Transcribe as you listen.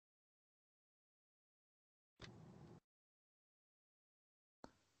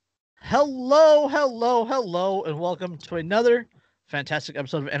Hello, and welcome to another fantastic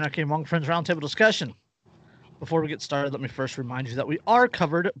episode of Anarchy Among Friends Roundtable discussion. Before we get started, let me first remind you that we are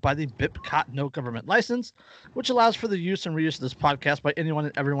covered by the BIPCOT No Government License, which allows for the use and reuse of this podcast by anyone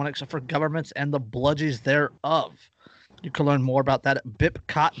and everyone except for governments and the bludgies thereof. You can learn more about that at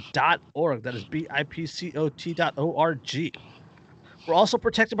bipcot.org. That is BIPCOT.org. We're also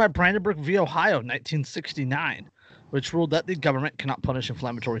protected by Brandenburg v. Ohio, 1969, which ruled that the government cannot punish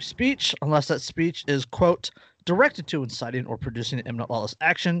inflammatory speech unless that speech is, quote, directed to inciting or producing an imminent lawless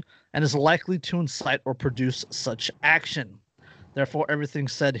action and is likely to incite or produce such action. Therefore, everything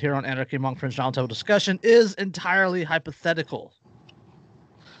said here on Anarchy Among Friends Roundtable discussion is entirely hypothetical.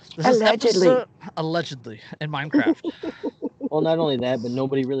 Allegedly in Minecraft. Well, not only that, but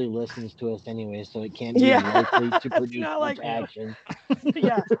nobody really listens to us anyway, so it can't be likely to produce much action.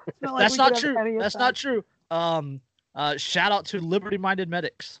 That's not true. That's not true. Shout out to Liberty Minded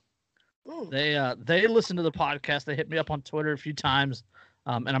Medics. They listen to the podcast. They hit me up on Twitter a few times,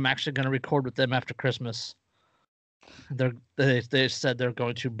 and I'm actually going to record with them after Christmas. They said they're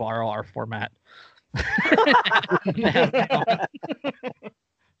going to borrow our format.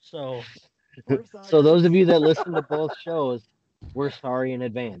 So those of you that listen to both shows, we're sorry in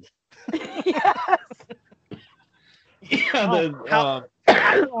advance. Yes. On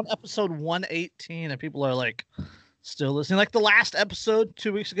episode 118, and people are like still listening. Like the last episode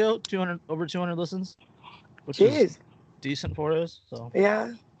 2 weeks ago, over 200 listens, which is decent for us. So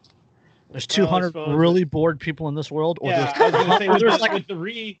yeah, there's 200 really bored people in this world. Or I was gonna say,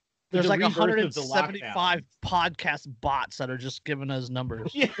 there's like 175 podcast bots that are just giving us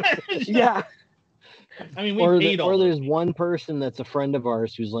numbers. Yeah. I mean, or there's one person that's a friend of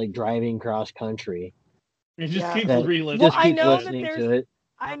ours who's like driving cross country. It just keeps re-listening. Well, I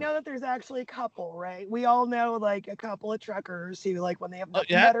know that there's actually a couple, right? We all know like a couple of truckers who like when they have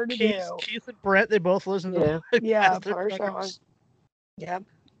nothing better to do. Keith and Brett, they both listen to Yep.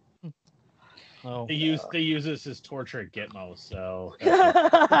 Oh, they use this as torture at Gitmo, so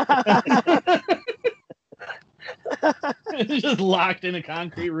it's just locked in a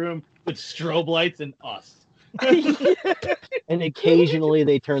concrete room with strobe lights and us. And occasionally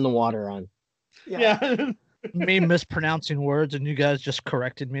they turn the water on. Yeah. Me mispronouncing words and you guys just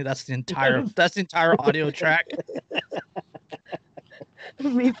corrected me. That's the entire audio track.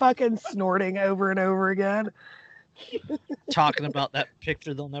 Me fucking snorting over and over again. Talking about that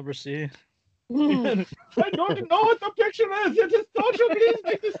picture they'll never see. I don't know what the picture is. It's a social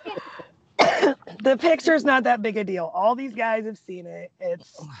media. The picture's not that big a deal. All these guys have seen it.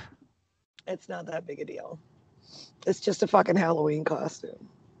 It's not that big a deal. It's just a fucking Halloween costume.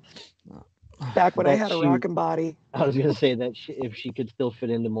 Back when I had a rockin' body. I was gonna say that if she could still fit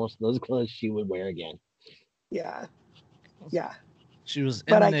into most of those clothes, she would wear again. Yeah. She was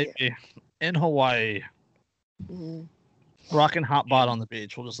in Hawaii, rocking hot bod on the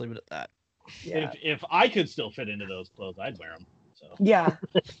beach. We'll just leave it at that. Yeah. If I could still fit into those clothes, I'd wear them. So. Yeah.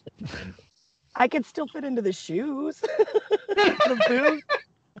 I could still fit into the shoes. The boots.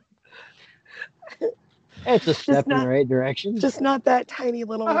 It's a step in the right direction. Just not that tiny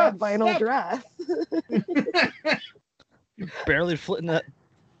little red vinyl dress. You barely fit into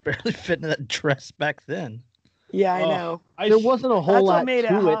that dress back then. Yeah, I know. There wasn't a whole lot to it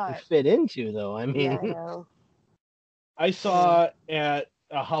to fit into, though. I mean, I know. I saw at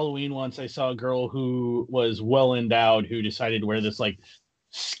a Halloween once, I saw a girl who was well endowed who decided to wear this like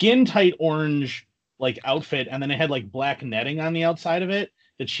skin tight orange like outfit, and then it had like black netting on the outside of it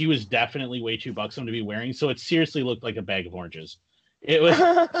that she was definitely way too buxom to be wearing. So it seriously looked like a bag of oranges. It was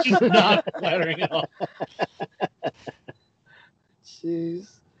just not flattering at all.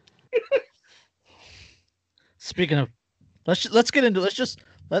 Jeez. Speaking of, let's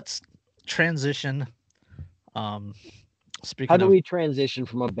transition. How do we transition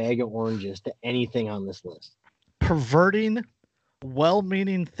from a bag of oranges to anything on this list? Perverting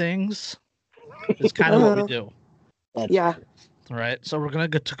well-meaning things is kind of what we do. Yeah. All right. So we're gonna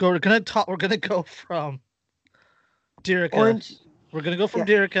go from Derica. Orange. We're gonna go from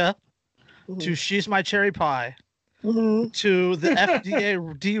Derica to She's My Cherry Pie to the FDA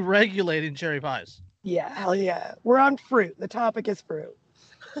deregulating cherry pies. Yeah, hell yeah. We're on fruit. The topic is fruit.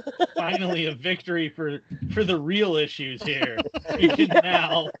 Finally, a victory for the real issues here. We can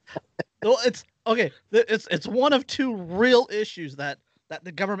now. Well, it's okay. It's one of two real issues that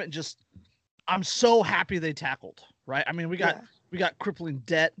the government just. I'm so happy they tackled. Right. I mean, we got crippling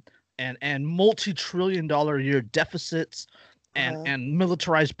debt and multi-trillion-dollar a year deficits and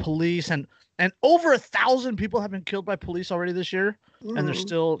militarized police and over 1,000 people have been killed by police already this year, and there's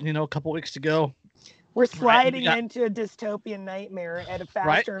still a couple weeks to go. We're sliding into a dystopian nightmare at a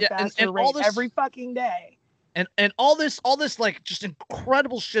faster and faster rate every fucking day. And all this like just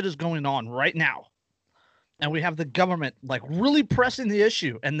incredible shit is going on right now. And we have the government like really pressing the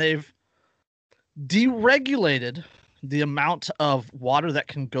issue, and they've deregulated the amount of water that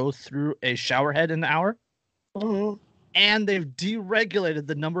can go through a shower head in an hour. Mm-hmm. And they've deregulated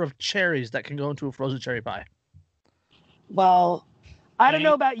the number of cherries that can go into a frozen cherry pie. Well, I don't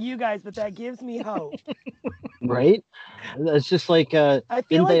know about you guys, but that gives me hope. Right? It's just like I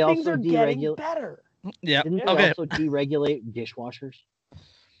feel like things are getting better. Yeah. Didn't they also deregulate dishwashers?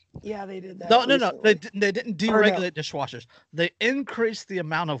 Yeah, they did that. No. They didn't deregulate dishwashers. They increased the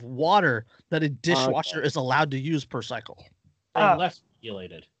amount of water that a dishwasher is allowed to use per cycle. And less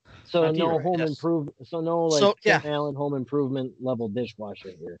regulated. So no improvement. So no Tim Allen home improvement level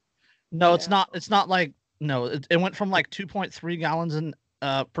dishwasher here. No, it's not. It's not like it went from like 2.3 gallons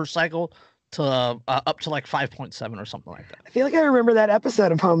per cycle to up to like 5.7 or something like that. I feel like I remember that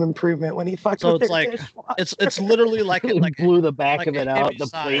episode of Home Improvement when he fucked with their dishwasher. It's literally like it like blew the back of it out. The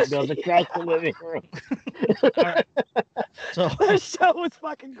plate goes across the living room. Right. So that show was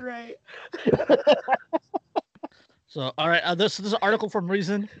fucking great. So all right, this is an article from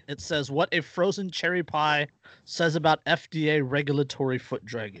Reason. It says what a frozen cherry pie says about FDA regulatory foot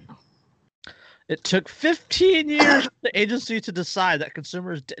dragging. It took 15 years for the agency to decide that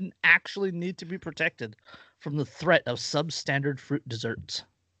consumers didn't actually need to be protected from the threat of substandard fruit desserts.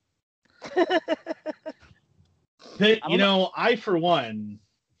 I, for one,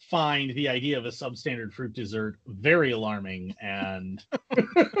 find the idea of a substandard fruit dessert very alarming. And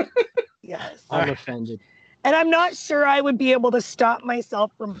yes, I'm offended. And I'm not sure I would be able to stop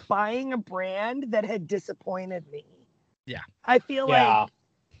myself from buying a brand that had disappointed me. Yeah. I feel like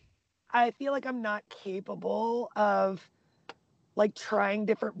I'm not capable of like trying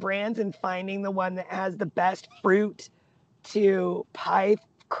different brands and finding the one that has the best fruit to pie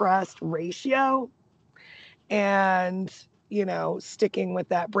crust ratio and, sticking with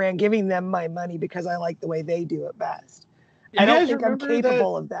that brand, giving them my money because I like the way they do it best. I don't think I'm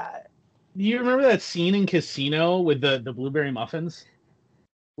capable of that. Do you remember that scene in Casino with the blueberry muffins?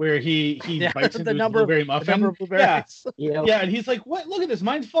 Where he bites into his blueberry muffin. Yeah, and he's like, "What? Look at this,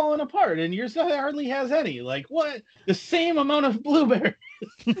 mine's falling apart, and yours hardly has any. Like, what? The same amount of blueberries."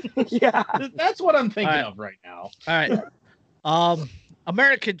 Yeah, that's what I'm thinking of right now. All right.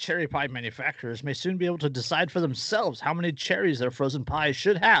 American cherry pie manufacturers may soon be able to decide for themselves how many cherries their frozen pie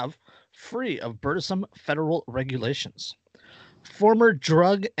should have, free of burdensome federal regulations. Former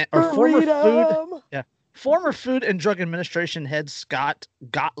Food and Drug Administration head Scott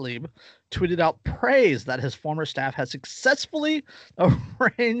Gottlieb tweeted out praise that his former staff has successfully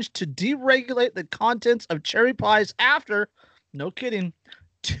arranged to deregulate the contents of cherry pies after, no kidding,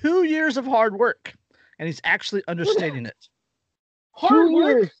 2 years of hard work. And he's actually understating it. Hard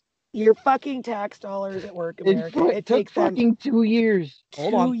work? Your fucking tax dollars at work, America. It takes fucking 2 years.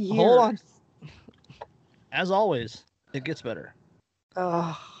 Hold on. As always, it gets better.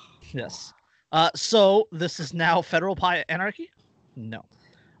 Oh. Yes. So this is now federal pie anarchy? No,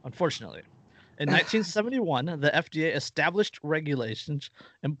 unfortunately. In 1971, the FDA established regulations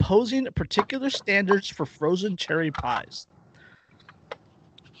imposing particular standards for frozen cherry pies.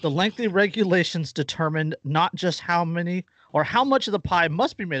 The lengthy regulations determined not just how many or how much of the pie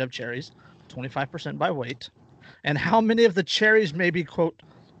must be made of cherries, 25% by weight, and how many of the cherries may be, quote,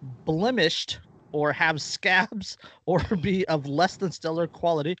 blemished or have scabs or be of less than stellar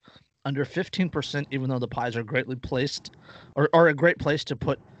quality, under 15%, even though the pies are greatly placed or a great place to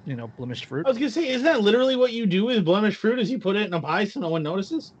put, blemished fruit. I was going to say, isn't that literally what you do with blemished fruit is you put it in a pie so no one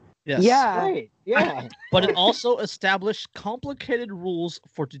notices? Yes. Yeah. Right. Yeah. But it also established complicated rules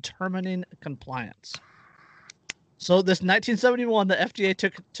for determining compliance. So this 1971, the FDA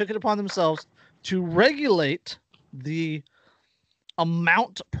took it upon themselves to regulate the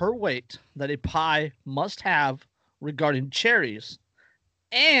amount per weight that a pie must have regarding cherries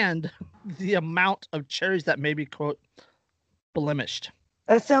and the amount of cherries that may be, quote, blemished.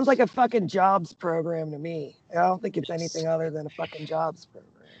 That sounds like a fucking jobs program to me. I don't think it's anything other than a fucking jobs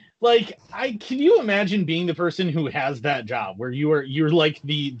program. Like, can you imagine being the person who has that job where you're like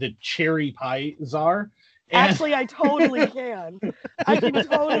the cherry pie czar? Actually, I totally can. I can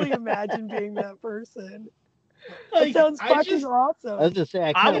totally imagine being that person. Like, it sounds fucking awesome. I was just saying,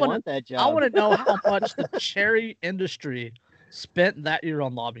 I kind of want that job. I want to know how much the cherry industry spent that year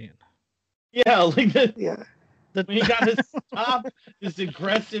on lobbying. Yeah, like when he got to stop this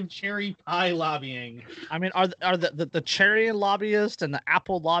aggressive cherry pie lobbying. I mean, are the cherry lobbyist and the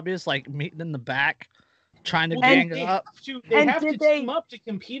apple lobbyist like meeting in the back, trying to Well, gang they it up. They have to team up to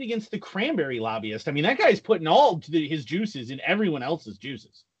compete against the cranberry lobbyist. I mean, that guy's putting all his juices in everyone else's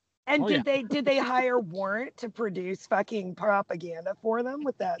juices. And did they hire Warrant to produce fucking propaganda for them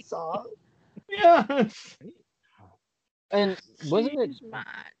with that song? Yeah. And wasn't it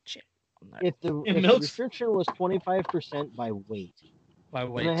if the restriction was 25% by weight? By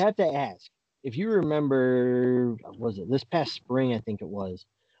weight. And I have to ask, if you remember, was it this past spring? I think it was.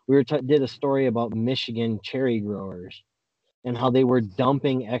 We did a story about Michigan cherry growers and how they were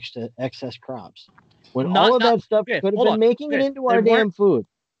dumping excess crops when all of that stuff could have been making it into our damn food.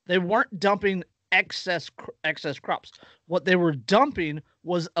 They weren't dumping excess crops. What they were dumping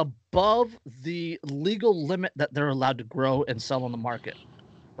was above the legal limit that they're allowed to grow and sell on the market,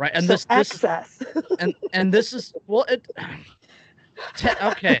 right? And so excess. And this is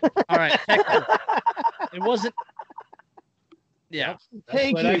okay, all right. It wasn't. Yeah.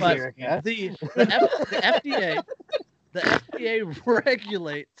 Thank you, Erica. The FDA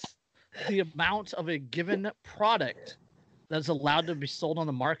regulates the amount of a given product that's allowed to be sold on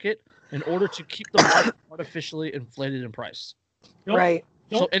the market in order to keep the market artificially inflated in price. Right.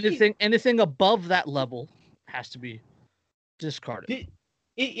 So anything above that level has to be discarded.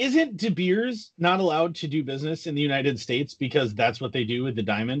 Isn't De Beers not allowed to do business in the United States because that's what they do with the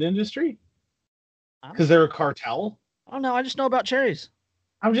diamond industry? Because they're a cartel? Oh no, I just know about cherries.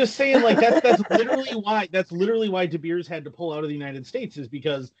 I'm just saying, like that's literally why De Beers had to pull out of the United States, is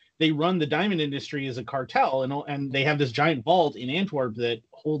because they run the diamond industry as a cartel, and they have this giant vault in Antwerp that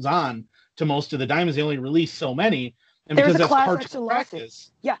holds on to most of the diamonds. They only release so many, and there was because a class that's action practice.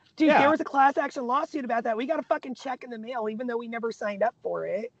 Lawsuit. Yeah, dude, there was a class action lawsuit about that. We got a fucking check in the mail, even though we never signed up for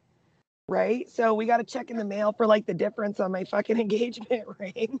it. Right, so we got a check in the mail for like the difference on my fucking engagement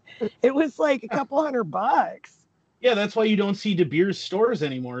ring. It was like a couple $100. Yeah, that's why you don't see De Beers stores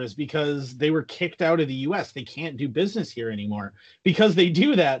anymore, is because they were kicked out of the U.S. They can't do business here anymore because they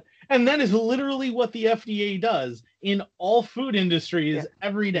do that. And that is literally what the FDA does in all food industries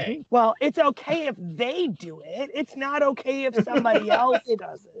every day. Well, it's okay if they do it. It's not okay if somebody else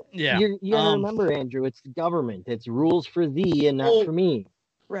does it. Yeah. You gotta remember, Andrew, it's the government. It's rules for thee and not for me.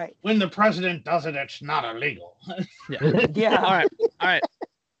 Right. When the president does it, it's not illegal. Yeah. All right.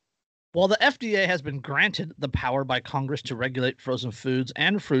 While the FDA has been granted the power by Congress to regulate frozen foods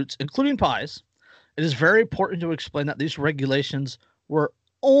and fruits, including pies, it is very important to explain that these regulations were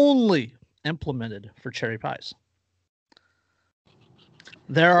only implemented for cherry pies.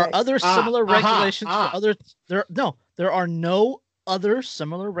 There are other similar regulations for other. There are no other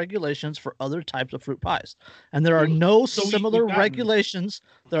similar regulations for other types of fruit pies, and there are no similar regulations.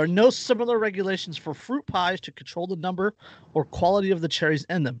 There are no similar regulations for fruit pies to control the number or quality of the cherries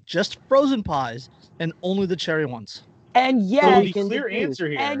in them. Just frozen pies, and only the cherry ones. And yet, so the clear answer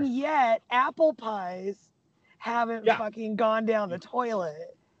here. And yet, apple pies haven't fucking gone down the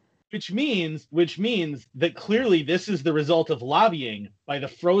toilet. Which means that clearly this is the result of lobbying by the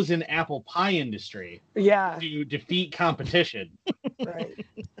frozen apple pie industry to defeat competition. Right.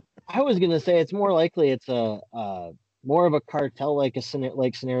 I was gonna say it's more likely it's a more of a cartel like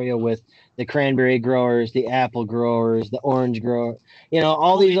scenario with the cranberry growers, the apple growers, the orange grower,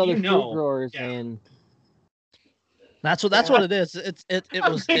 all these other fruit growers, and that's what it is. It's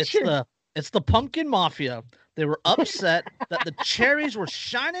the pumpkin mafia. They were upset that the cherries were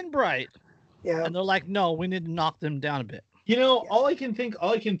shining bright. Yeah. And they're like, no, we need to knock them down a bit. All I can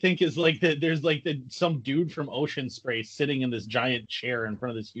think is like that there's like some dude from Ocean Spray sitting in this giant chair in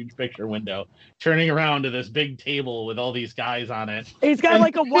front of this huge picture window, turning around to this big table with all these guys on it. He's got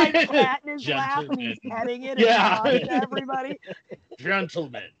like a white cat in his lap and he's petting it and talking to everybody.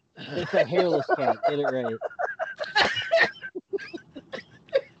 Gentlemen. It's a hairless cat. Get it right.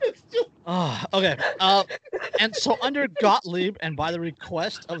 Okay. And so under Gottlieb and by the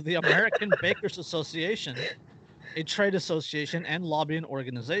request of the American Bakers Association, a trade association and lobbying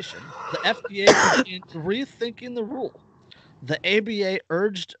organization, the FDA began rethinking the rule. The ABA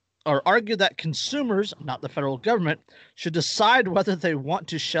argued that consumers, not the federal government, should decide whether they want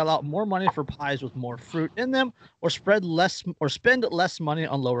to shell out more money for pies with more fruit in them or spend less money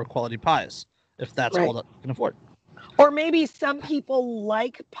on lower quality pies, if that's all that they can afford. Or maybe some people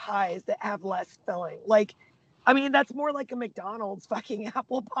like pies that have less filling. Like, I mean, that's more like a McDonald's fucking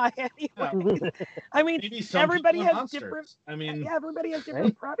apple pie anyway. I mean, everybody has different. Everybody has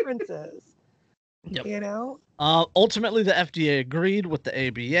different preferences. Yep. Ultimately, the FDA agreed with the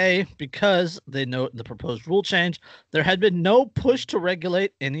ABA because they note in the proposed rule change there had been no push to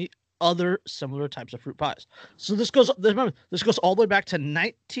regulate any other similar types of fruit pies. So this goes all the way back to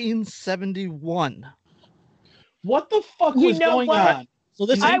 1971. What the fuck was going on? So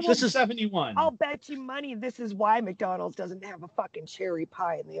this I is will- this is 71. I'll bet you money this is why McDonald's doesn't have a fucking cherry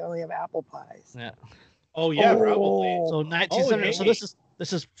pie and they only have apple pies. yeah. Oh yeah, probably. Oh. So 1970. hey. So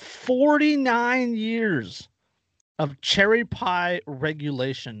this is 49 years of cherry pie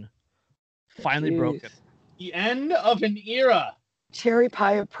regulation finally Jeez. broken. The end of an era. Cherry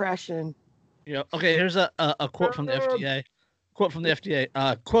pie oppression. Yeah. Okay. Here's a quote from the FDA. Quote from the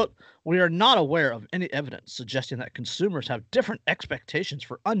FDA. Quote: "We are not aware of any evidence suggesting that consumers have different expectations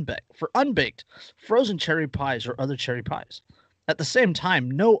for unbaked, frozen cherry pies or other cherry pies. At the same time,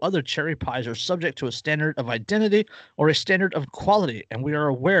 no other cherry pies are subject to a standard of identity or a standard of quality, and we are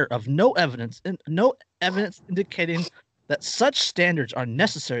aware of no evidence indicating that such standards are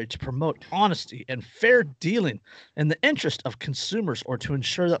necessary to promote honesty and fair dealing in the interest of consumers or to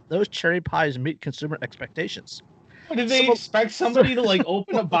ensure that those cherry pies meet consumer expectations." What, did they expect somebody to like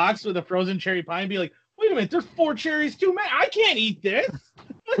open a box with a frozen cherry pie and be like, "Wait a minute, there's 4 cherries too many. I can't eat this."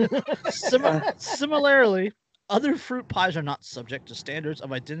 Similarly, other fruit pies are not subject to standards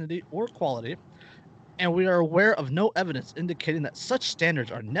of identity or quality, and we are aware of no evidence indicating that such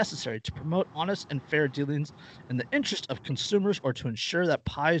standards are necessary to promote honest and fair dealings in the interest of consumers or to ensure that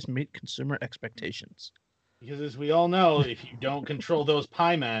pies meet consumer expectations. Because as we all know, if you don't control those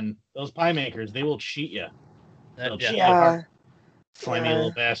pie men, those pie makers, they will cheat you. They'll cheat you Yeah. hard. Slimy Yeah.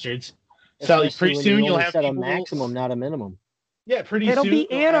 little bastards. So Especially pretty when soon you you'll only have set people, a maximum, not a minimum. Yeah, pretty It'll soon be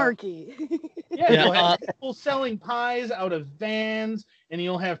you'll have- anarchy. Yeah, Yeah, you'll have people selling pies out of vans, and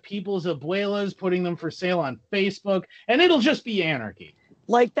you'll have people's abuelas putting them for sale on Facebook, and it'll just be anarchy.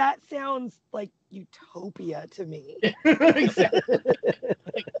 Like that sounds like utopia to me. Exactly.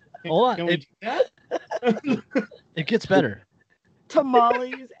 Hold on, Can we do that? it gets better.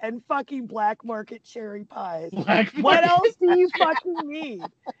 Tamales and fucking black market cherry pies. Black What market. else do you fucking need?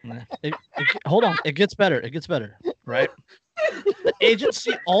 Hold on, it gets better. It gets better, right? The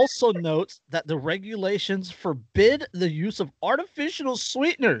agency also notes that the regulations forbid the use of artificial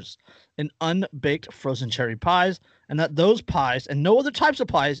sweeteners in unbaked frozen cherry pies, and that those pies and no other types of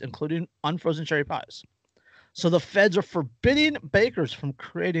pies, including unfrozen cherry pies. So the feds are forbidding bakers from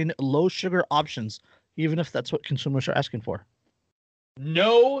creating low sugar options, even if that's what consumers are asking for.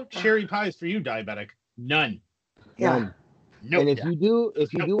 No cherry pies for you, diabetic. None. Yeah. None. No. And if you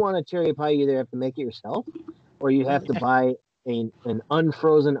do want a cherry pie, you either have to make it yourself, or you have to buy an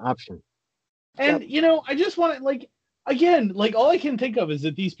unfrozen option. And you know, I just want to again, all I can think of is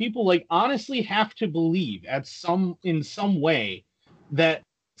that these people honestly have to believe in some way that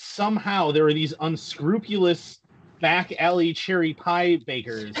somehow there are these unscrupulous back alley cherry pie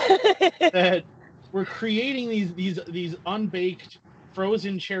bakers that were creating these unbaked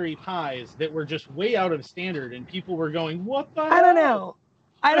frozen cherry pies that were just way out of standard, and people were going, "What the hell?" I don't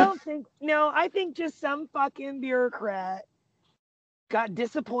know. I think just some fucking bureaucrat got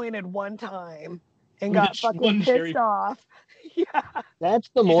disappointed one time and got Which fucking one cherry- pissed off. Yeah, That's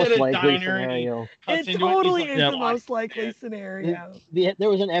the He's most at a likely diner and he scenario. cuts it into and totally he's is like, the "Why?" most likely scenario. There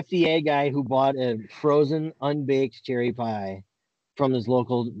was an FDA guy who bought a frozen unbaked cherry pie from his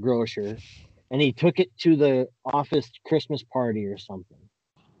local grocer, and he took it to the office Christmas party or something.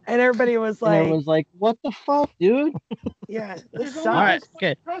 And everybody was And like, everyone's like, "What the fuck, dude?" yeah, There's this only All right, sucks. this much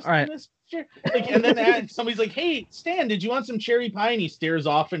okay, trust all right. in this and then somebody's like, "Hey, Stan, did you want some cherry pie?" And he stares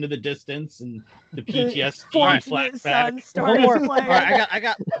off into the distance, and the PTSD Fortunate flashback. son One starts more. playing. All right, I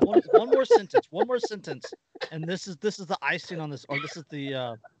got one more sentence. One more sentence, and this is the icing on this, or this is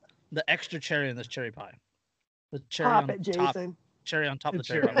the extra cherry in this cherry pie. The cherry Pop on it, top, Jason. cherry on top of the The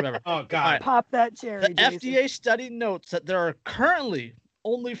cherry cherry. pie, whatever. Oh All God! right. Pop that cherry, The Jason. FDA study notes that there are currently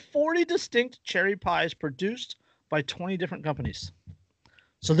only 40 distinct cherry pies produced by 20 different companies.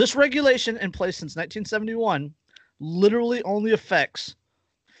 So this regulation in place since 1971 literally only affects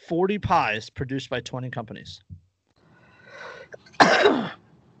 40 pies produced by 20 companies.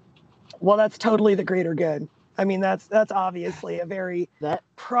 Well, that's totally the greater good. I mean, that's obviously a very That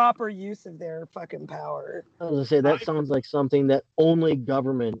proper use of their fucking power. I was gonna say that sounds like something that only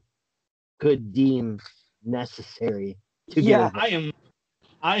government could deem necessary to Yeah. get it.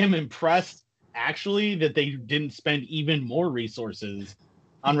 I am impressed actually that they didn't spend even more resources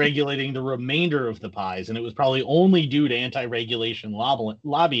on regulating the remainder of the pies, and it was probably only due to anti-regulation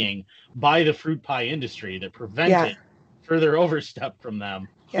lobbying by the fruit pie industry that prevented further overstep from them.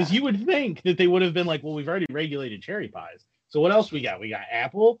 Because you would think that they would have been like, well, we've already regulated cherry pies, so what else we got? We got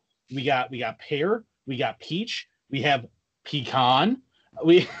apple, we got pear, we got peach, we have pecan,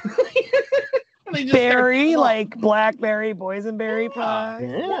 we they just Berry, start- like blackberry, boysenberry pie.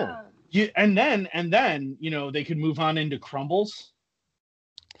 Yeah. and then they could move on into crumbles,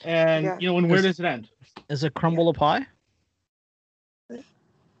 and Yeah. and where does it end? Is a crumble a pie?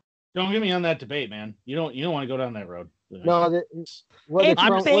 Don't get me on that debate, man. You don't want to go down that road. No, whether It's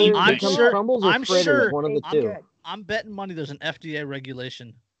I'm- fake I'm good. sure- crumbles or I'm fritters, sure- one of the Fake two. good. I'm betting money there's an FDA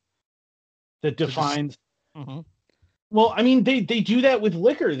regulation. that defines. Mhm. Well, I mean, they do that with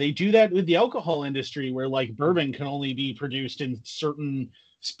liquor. They do that with the alcohol industry, where like bourbon can only be produced in certain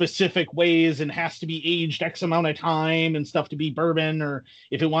specific ways and has to be aged X amount of time and stuff to be bourbon. Or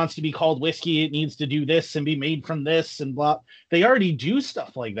if it wants to be called whiskey, it needs to do this and be made from this and blah. They already do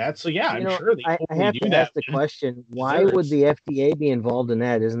stuff like that. So yeah, I'm sure they I totally have do to that. ask the question: why desserts. would the FDA be involved in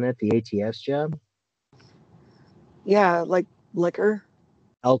that? Isn't that the ATF's job? Yeah, like liquor.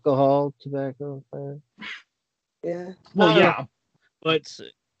 Alcohol, tobacco, fire. Yeah. Well, I don't yeah,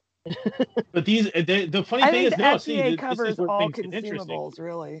 but these the funny I thing think is the no. FDA See, this covers is where all things get interesting. consumables,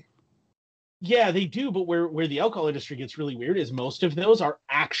 really. Yeah, they do, but where the alcohol industry gets really weird is most of those are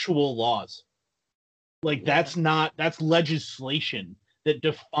actual laws. Like that's legislation that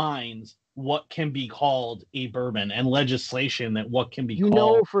defines what can be called a bourbon and legislation that what can be You called.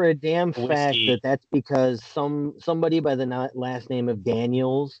 know for a damn a fact whiskey. that that's because somebody by the last name of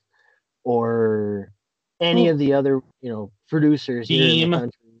Daniels or any of the other producers here in Beam. the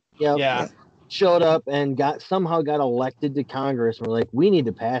country, Yeah. showed up and somehow got elected to Congress and were like, we need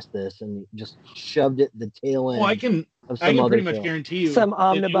to pass this, and just shoved it the tail end. Well, I can of some other pretty much bill. guarantee you Some it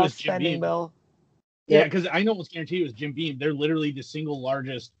omnibus was Jim spending Beam. bill. Yeah, Yep. because I know what's guaranteed was Jim Beam. They're literally the single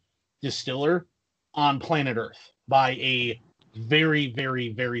largest distiller on planet Earth by a very, very,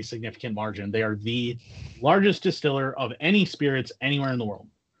 very significant margin. They are the largest distiller of any spirits anywhere in the world.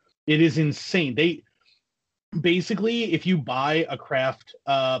 It is insane. They basically, if you buy a craft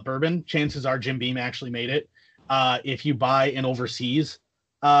bourbon, chances are Jim Beam actually made it. If you buy an overseas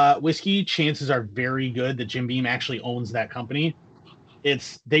whiskey, chances are very good that Jim Beam actually owns that company.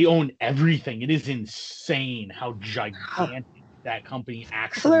 They own everything. It is insane how gigantic that company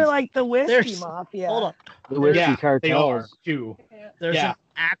actually. So they're like the whiskey There's- mafia. Hold on. The whiskey yeah, cartels. they are too. There's Yeah. an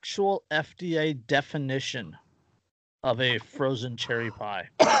actual FDA definition of a frozen cherry pie.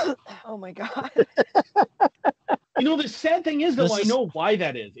 Oh my god. You know, the sad thing is, though, This I is- know why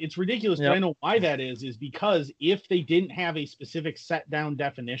that is. It's ridiculous, but Yep. I know why that is because if they didn't have a specific set down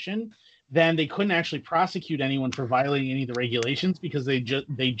definition, then they couldn't actually prosecute anyone for violating any of the regulations because they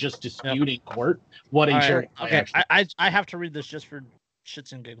just dispute in court what a All right, cherry pie okay, actually. I have to read this just for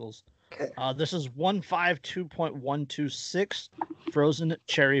shits and giggles. Okay. This is 152.126 frozen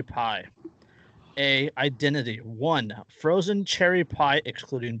cherry pie. A identity 1 frozen cherry pie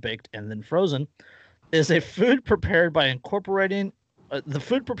excluding baked and then frozen is a food prepared by incorporating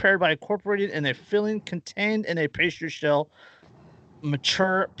in a filling contained in a pastry shell,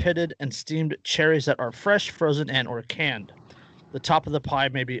 mature, pitted, and steamed cherries that are fresh, frozen, and or canned. The top of the pie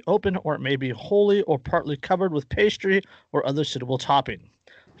may be open or it may be wholly or partly covered with pastry or other suitable topping.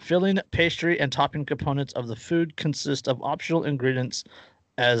 Filling, pastry, and topping components of the food consist of optional ingredients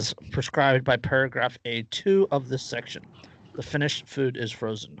as prescribed by paragraph A2 of this section. The finished food is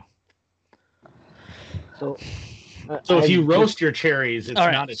frozen. So, So if I've you just- roast your cherries, it's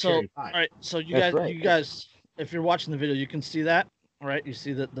not a cherry pie. All right, so you That's guys, right. you guys, if you're watching the video, you can see that. All right, you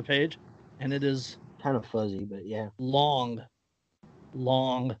see the page, and it is kind of fuzzy, but yeah. long.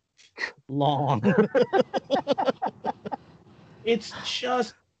 It's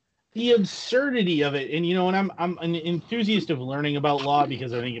just the absurdity of it. And you know, and I'm an enthusiast of learning about law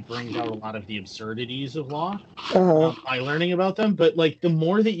because I think it brings out a lot of the absurdities of law by learning about them. But like the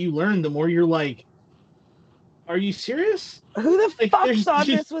more that you learn, the more you're like, are you serious? Who the Like, fuck there's thought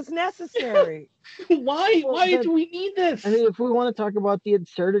just- this was necessary? Why Well, why that- do we need this? I mean, if we want to talk about the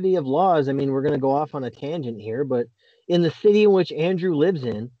absurdity of laws, I mean, we're going to go off on a tangent here, but in the city in which Andrew lives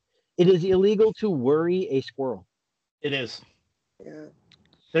in, it is illegal to worry a squirrel. It is. Yeah.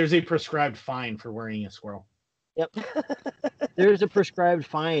 There's a prescribed fine for worrying a squirrel. There's a prescribed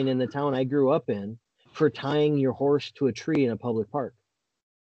fine in the town I grew up in for tying your horse to a tree in a public park.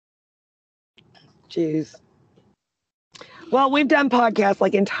 Jeez. Well, we've done podcasts,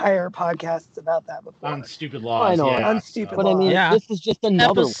 like entire podcasts about that before. On stupid laws. I know. Yeah, On stupid But I mean, Yeah. this is just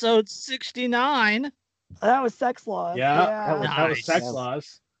another one. Episode 69. That was sex laws. Yeah, that was- that was Nice. sex Yeah.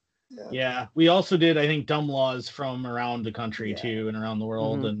 laws. Yeah. Yeah, we also did, I think, dumb laws from around the country Yeah. too, and around the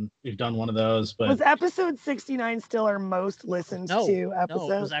world, Mhm. and we've done one of those. But Was episode 69 still our most listened No, to No,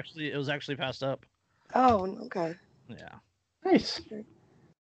 episode? it was actually passed up. Oh, okay. Yeah. nice, Okay.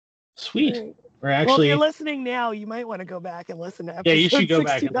 sweet. Great. We're Well, if actually, you're listening now, you might want to go back and listen to episode yeah, you should go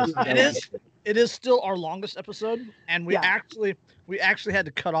back and 69. listen. To It that. is. It is still our longest episode, and we Yeah. actually had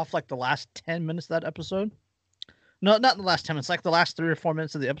to cut off like the last 10 minutes of that episode. No, not the last 10 minutes, like the last 3 or 4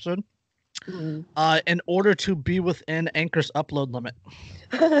 minutes of the episode. in order to be within Anchor's upload limit.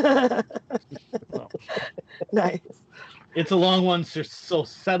 So, Nice. It's a long one, so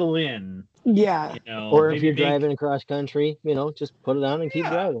settle in. Yeah. You know, Or if maybe you're driving across country, just put it on and keep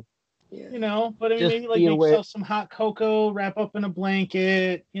driving. Yeah. You know, but I mean, Just maybe like be make aware- yourself some hot cocoa, wrap up in a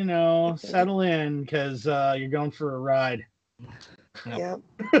blanket, settle in because you're going for a ride. Yeah.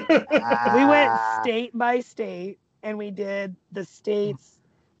 Uh, We went state by state and we did the state's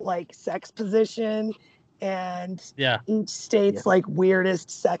like sex position and yeah. each state's like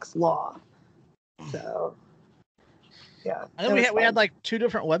weirdest sex law. So yeah. I think we had like 2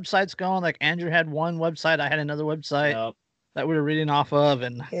 different websites going. Like Andrew had one website, I had another website that we were reading off of,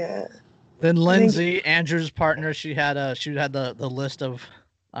 and then Lindsay, Andrew's partner, she had the list of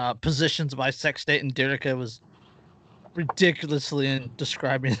positions by sex state, and Derica was ridiculously in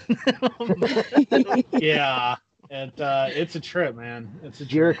describing them. Yeah, it's a trip, man. It's a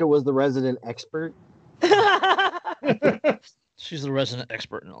trip. Jerica was the resident expert. She's the resident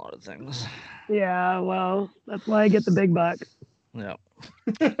expert in a lot of things. Yeah, well, that's why I get the big bucks. Yeah.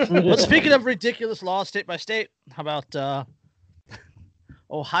 But speaking of ridiculous laws state by state, how about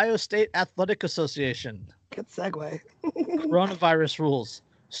Ohio State Athletic Association? Good segue. Coronavirus rules.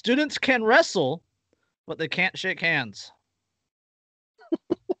 Students can wrestle, but they can't shake hands.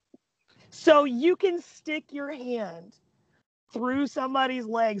 So you can stick your hand through somebody's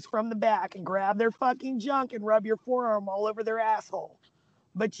legs from the back and grab their fucking junk and rub your forearm all over their asshole,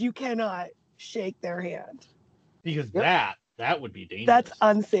 but you cannot shake their hand. Because that would be dangerous. That's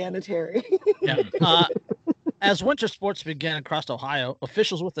unsanitary. Yeah. As winter sports begin across Ohio,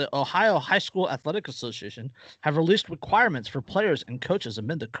 officials with the Ohio High School Athletic Association have released requirements for players and coaches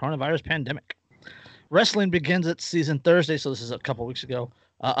amid the coronavirus pandemic. Wrestling begins its season Thursday, so this is a couple weeks ago,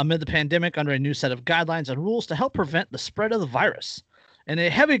 amid the pandemic under a new set of guidelines and rules to help prevent the spread of the virus. In a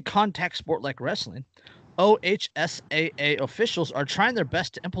heavy contact sport like wrestling, OHSAA officials are trying their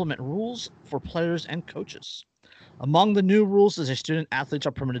best to implement rules for players and coaches. Among the new rules is student athletes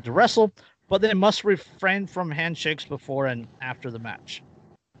are permitted to wrestle, but they must refrain from handshakes before and after the match.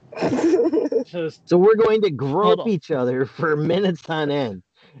 So we're going to grope each other for minutes on end.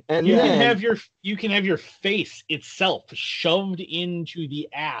 And you then can have your face itself shoved into the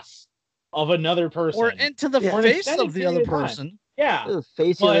ass of another person. Or into the face of the other person. Yeah. the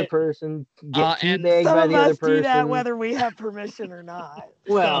face of the other person, get teabagged Some by of the other us person. do that whether we have permission or not.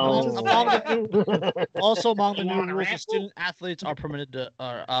 Well, Also among the new rules, student athletes are permitted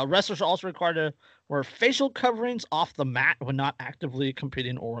to, wrestlers are also required to wear facial coverings off the mat when not actively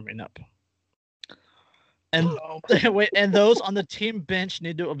competing or warming up. And and those on the team bench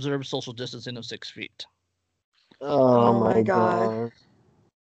need to observe social distancing of 6 feet. oh my god.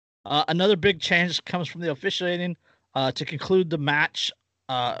 Another big change comes from the officiating. To conclude the match,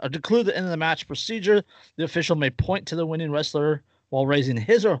 or to conclude the end of the match procedure, the official may point to the winning wrestler while raising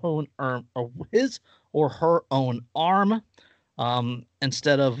his or her own arm,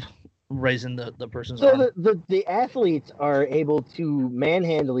 instead of raising the person's arm. So the athletes are able to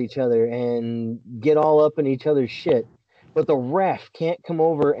manhandle each other and get all up in each other's shit, but the ref can't come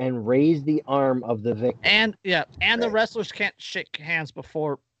over and raise the arm of the victim. And the wrestlers can't shake hands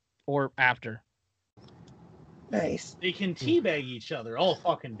before or after. Nice. They can teabag each other all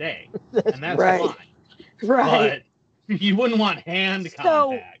fucking day, and that's right. fine. Right. But you wouldn't want hand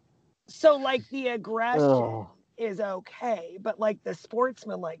contact. So like the aggression is okay, but like the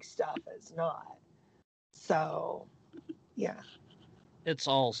sportsmanlike stuff is not. So, yeah. It's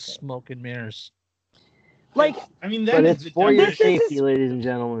all smoke and mirrors. Like, I mean, but it's for your definition. safety, ladies and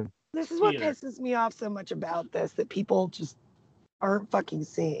gentlemen. This is what pisses me off so much about this, that people just aren't fucking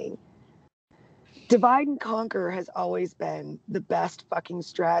seeing. Divide and conquer has always been the best fucking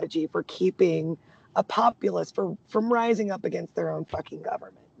strategy for keeping a populace from rising up against their own fucking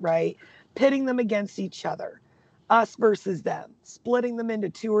government, right? Pitting them against each other, us versus them, splitting them into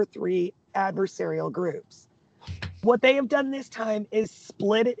 2 or 3 adversarial groups. What they have done this time is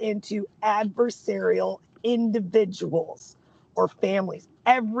split it into adversarial individuals or families.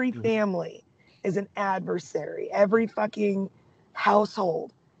 Every family is an adversary. Every fucking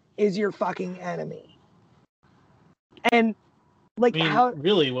household is your fucking enemy. And like,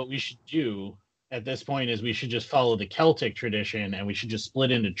 really what we should do at this point is we should just follow the Celtic tradition and we should just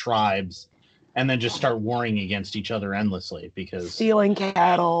split into tribes and then just start warring against each other endlessly, because stealing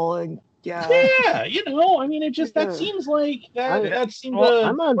cattle and I mean, it just that seems like that seems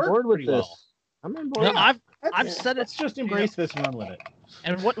I'm on board with this. Well. I'm on board. No, I've said it. Let's just embrace this and run with it.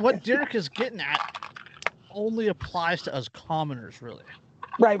 And what Derek is getting at only applies to us commoners, really.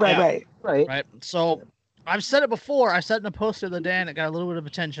 Right. So I've said it before. I said it in a post the other day, and it got a little bit of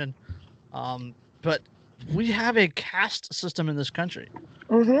attention. But we have a caste system in this country,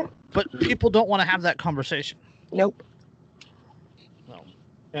 Mm-hmm. but people don't want to have that conversation. Nope. No.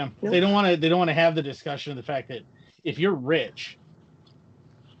 Yeah, Nope. they don't want to. They don't want to have the discussion of the fact that if you're rich,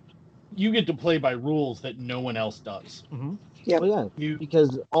 you get to play by rules that no one else does. Mm-hmm. Yep. Oh yeah, You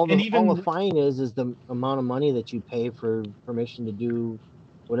because all and the even- fine is the amount of money that you pay for permission to do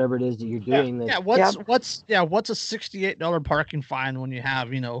whatever it is that you're doing. Yeah. That What's a $68 parking fine when you have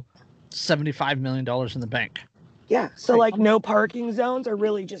 $75 million in the bank? Yeah. So Right. like no parking zones are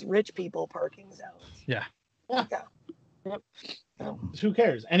really just rich people parking zones. Yeah. who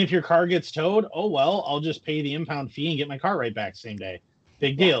cares? And if your car gets towed, oh well, I'll just pay the impound fee and get my car right back same day.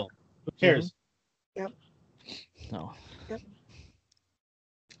 Big Yeah. deal. Who cares? No.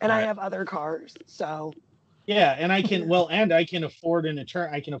 And I Right. have other cars, so Yeah, and I can afford an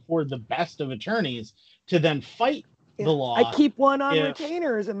attorney. I can afford the best of attorneys to then fight yeah. the law. I keep one on if-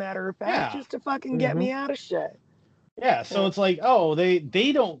 retainer, as a matter of fact, Yeah. just to fucking get me out of shit. Yeah, so Yeah. it's like, oh, they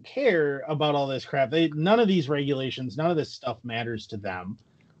don't care about all this crap. None of these regulations, none of this stuff matters to them.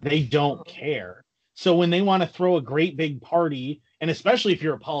 They don't care. So when they want to throw a great big party, and especially if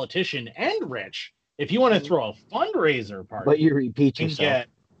you're a politician and rich, if you want to throw a fundraiser party, but you repeat and yourself. get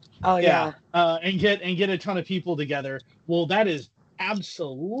Oh yeah. and get a ton of people together, well, that is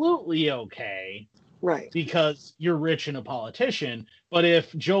absolutely okay Right. because you're rich and a politician. But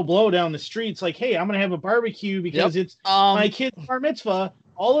if Joe Blow down the street's like, hey, I'm gonna have a barbecue because it's my kid's bar mitzvah,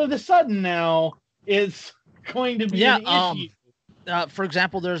 all of a sudden now it's going to be an issue. For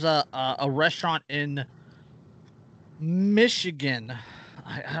example, there's a restaurant in Michigan.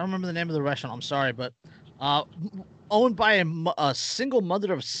 I don't remember the name of the restaurant. I'm sorry, but owned by a single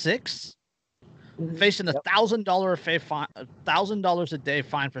mother of 6, Mhm. facing $1,000 a day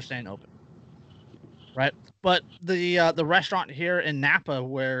fine for staying open. Right, but the restaurant here in Napa,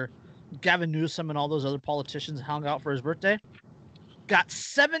 where Gavin Newsom and all those other politicians hung out for his birthday, got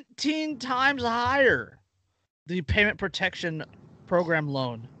 17 times higher the payment protection program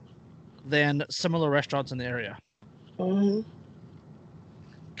loan than similar restaurants in the area. Mhm.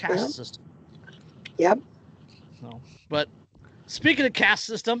 Caste Yeah. system. Yep. No, but speaking of caste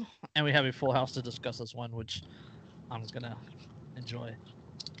system, and we have a full house to discuss this one, which I'm gonna enjoy.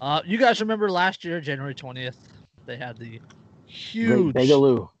 You guys remember last year, January 20th, they had the Great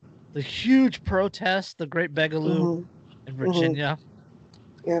Begaloo. huge protest, the Great Begaloo Mhm. in Virginia.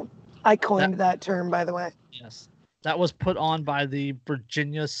 I coined that term, by the way. Yes, that was put on by the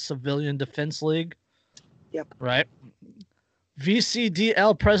Virginia Civilian Defense League. Yep. Right.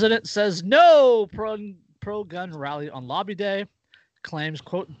 VCDL president says no pro-gun rally on Lobby Day. Claims,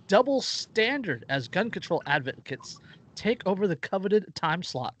 quote, double standard as gun control advocates take over the coveted time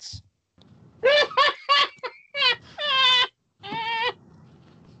slots.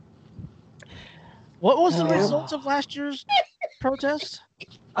 What was the result of last year's protest?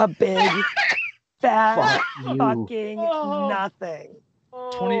 A big, fat, Fuck you. fucking Oh. nothing.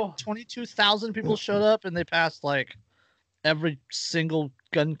 22,000 people showed up, and they passed like every single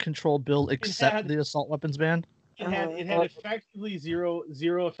gun control bill except had- the assault weapons ban. It had effectively zero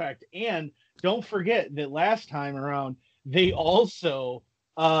effect. And don't forget that last time around they also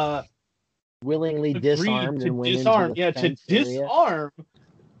Willingly agreed disarmed to and went disarm. into the To fence area. disarm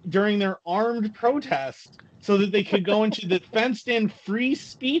during their armed protest so that they could go into the fenced-in free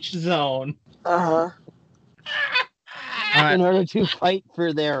speech zone. Uh-huh. All right. in order to fight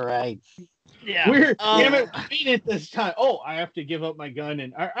for their rights. Yeah. We're damn it, we made it this time. Oh, I have to give up my gun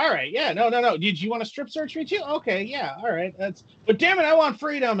and all right, yeah, no. Did you want to strip search me too? Okay, yeah, all right. But damn it, I want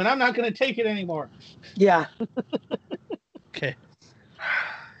freedom and I'm not gonna take it anymore. Yeah. Okay.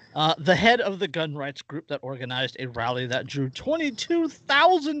 The head of the gun rights group that organized a rally that drew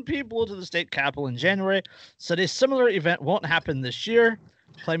 22,000 people to the state capitol in January said a similar event won't happen this year,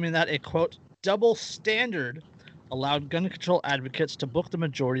 claiming that a, quote, double standard allowed gun control advocates to book the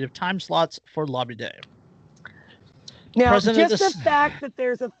majority of time slots for Lobby Day. Now, President just of the fact that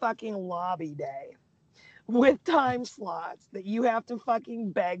there's a fucking lobby day with time slots that you have to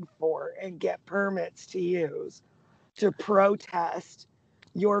fucking beg for and get permits to use to protest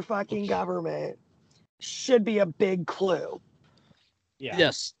your fucking government should be a big clue. Yeah.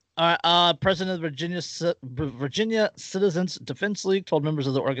 Yes. President of Virginia Citizens Defense League told members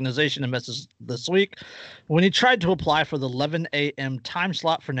of the organization in a message this week when he tried to apply for the 11 a.m. time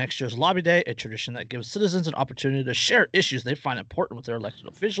slot for next year's Lobby Day, a tradition that gives citizens an opportunity to share issues they find important with their elected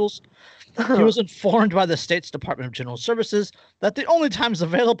officials. He was informed by the state's Department of General Services that the only times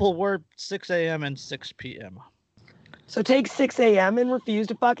available were 6 a.m. and 6 p.m. So take 6 a.m. and refuse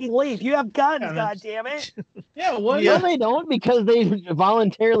to fucking leave. You have guns, Yeah, that's- goddammit. Yeah, what? No, they don't, because they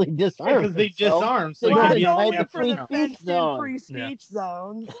voluntarily disarm. Because they disarm. So They Well, go it's inside only the for free the speech fenced-in zone. free speech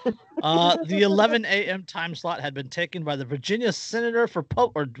zones. The 11 a.m. time slot had been taken by the Virginia Center for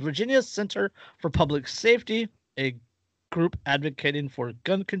Public Safety, a group advocating for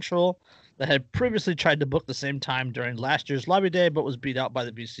gun control that had previously tried to book the same time during last year's lobby day, but was beat out by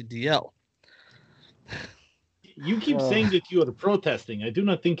the VCDL. You keep saying that you are protesting. I do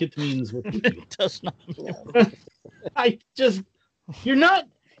not think it means what you do. It does not.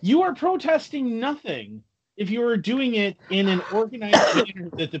 You are protesting nothing if you are doing it in an organized manner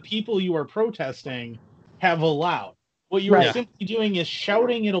that the people you are protesting have allowed. What you are Right. simply doing is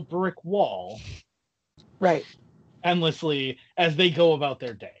shouting at a brick wall Right. endlessly as they go about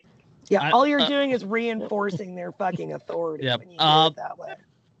their day. Yeah, all you're doing is reinforcing their fucking authority Yeah, when you do it that way.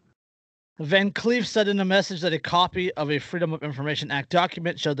 Van Cleef said in a message that a copy of a Freedom of Information Act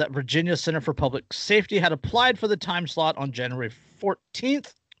document showed that Virginia Center for Public Safety had applied for the time slot on January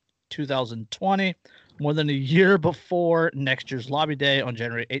 14th, 2020, more than a year before next year's lobby day on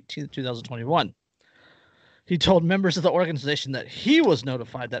January 18th, 2021. He told members of the organization that he was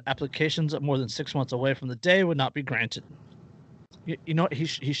notified that applications more than 6 months away from the day would not be granted. You know what? He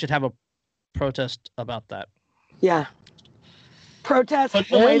should have a protest about that. Yeah. Protest But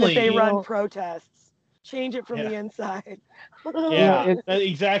the way that only, they you run know- protests. Change it from the inside. Yeah, if-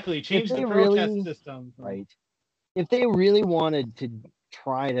 exactly. Change if the they protest really- system. Right. If they really wanted to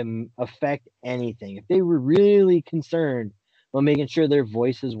try to affect anything, if they were really concerned about making sure their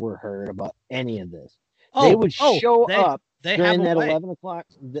voices were heard about any of this, they would show up during that 11 o'clock.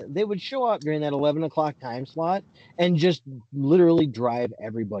 They would show up during that 11 o'clock time slot and just literally drive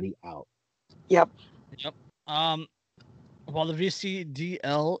everybody out. Yep. While the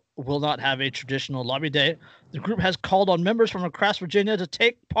VCDL will not have a traditional lobby day, the group has called on members from across Virginia to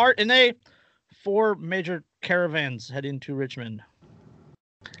take part in 4 major caravans heading to Richmond.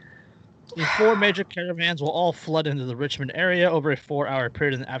 The 4 major caravans will all flood into the Richmond area over a 4-hour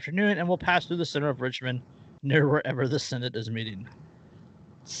period in the afternoon and will pass through the center of Richmond near wherever the Senate is meeting.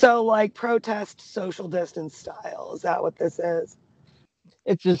 So, like, protest social distance style. Is that what this is?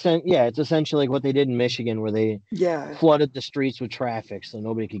 It's essentially like what they did in Michigan, where they flooded the streets with traffic so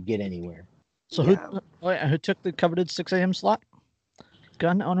nobody could get anywhere. So who took the coveted 6 a.m. slot?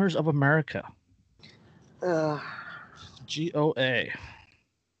 Gun Owners of America. GOA.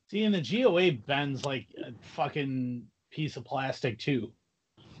 See, and the GOA bends like a fucking piece of plastic too.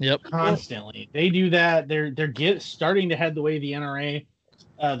 Yep. Constantly. They do that. They're starting to head the way the NRA.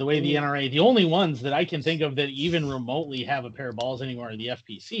 The only ones that I can think of that even remotely have a pair of balls anymore are the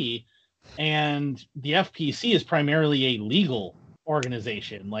FPC. And the FPC is primarily a legal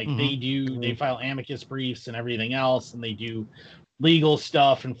organization. Like they file amicus briefs and everything else, and they do legal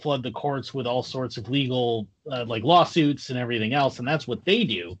stuff and flood the courts with all sorts of legal like lawsuits and everything else, and that's what they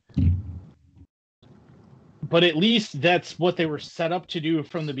do. But at least that's what they were set up to do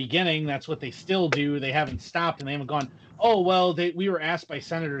from the beginning. That's what they still do. They haven't stopped, and they haven't gone, oh, well, we were asked by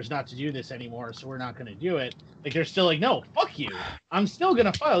senators not to do this anymore, so we're not going to do it. Like, they're still like, no, fuck you. I'm still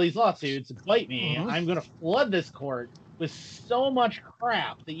going to file these lawsuits. Bite me. I'm going to flood this court with so much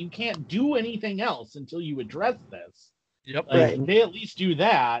crap that you can't do anything else until you address this. Yep. Like, they at least do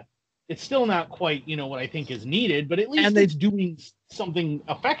that. It's still not quite, what I think is needed, but at least it's doing something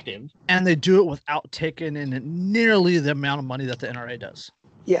effective. And they do it without taking in nearly the amount of money that the NRA does.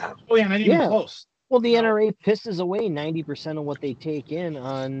 Yeah. Oh, yeah, not even close. Well, the NRA pisses away 90% of what they take in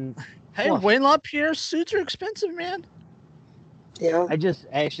on. Hey, Wayne LaPierre's suits are expensive, man. Yeah. I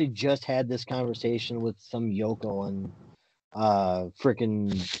actually just had this conversation with some Yoko and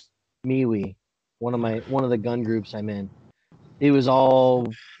frickin' MeWe, one of the gun groups I'm in. It was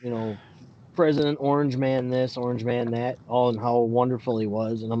all, President Orange Man this, Orange Man that, all and how wonderful he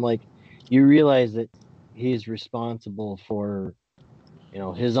was. And I'm like, you realize that he's responsible for,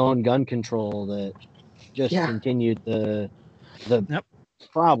 his own gun control that just continued the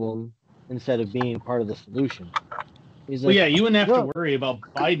problem instead of being part of the solution. He's well, you wouldn't have to worry about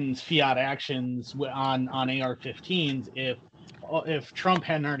Biden's fiat actions on AR-15s if Trump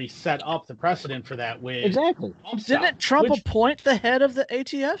hadn't already set up the precedent for that with exactly. Didn't Trump appoint the head of the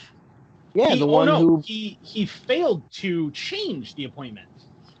ATF? Yeah, he failed to change the appointment.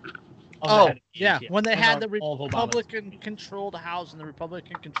 When they had the Republican-controlled House and the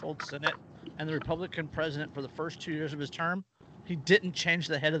Republican-controlled Senate and the Republican president for the first 2 years of his term, he didn't change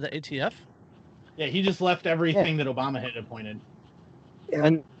the head of the ATF. Yeah, he just left everything that Obama had appointed. Yeah.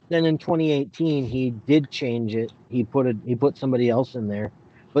 And then in 2018, he did change it. He put somebody else in there,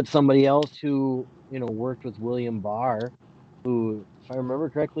 but somebody else who worked with William Barr, who I remember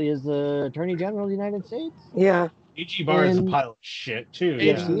correctly, is the Attorney General of the United States. Yeah. A.G. Barr is a And- pile of shit too.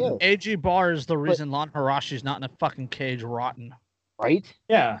 Yes, Yeah. he is. A.G. Barr is the reason Lon Hirashi's not in a fucking cage rotten. Right?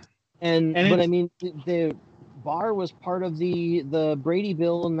 Yeah. And And but it's- I mean, the Barr was part of the Brady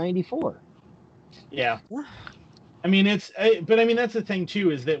bill in '94. Yeah. I mean, but I mean, that's the thing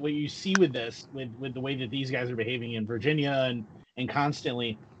too, is that what you see with this, with the way that these guys are behaving in Virginia and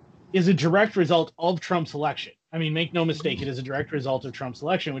constantly, is a direct result of Trump's election. I mean, make no mistake, it is a direct result of Trump's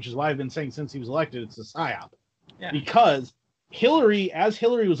election, which is why I've been saying since he was elected, it's a psyop. Yeah. Because Hillary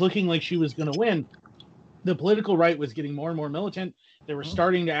was looking like she was going to win, the political right was getting more and more militant. They were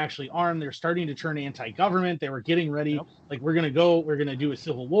starting to actually arm. They're starting to turn anti-government. They were getting ready. Yep. Like, we're going to do a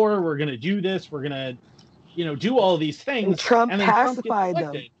civil war. We're going to do this. We're going to, do all these things. And Trump then Trump gets pacified them.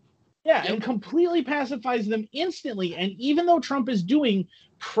 elected. Yeah, Yep. and completely pacifies them instantly. And even though Trump is doing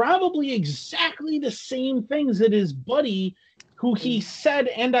probably exactly the same things that his buddy, who he said,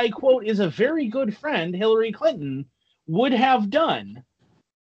 and I quote, is a very good friend, Hillary Clinton, would have done.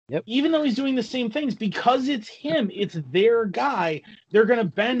 Yep. Even though he's doing the same things, because it's him, it's their guy, they're going to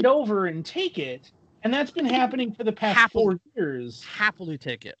bend over and take it. And that's been happening for the past 4 years. Happily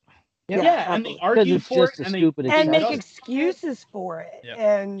take it. Yep. Yeah, and they Because argue it's for just it, a and stupid And make exception. excuses for it Yep.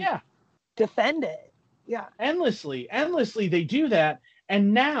 and Yeah. defend it. Yeah. endlessly they do that.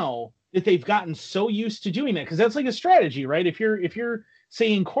 And now that they've gotten so used to doing that, because that's like a strategy, right? If you're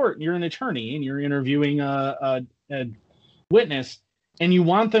say in court and you're an attorney and you're interviewing a witness, and you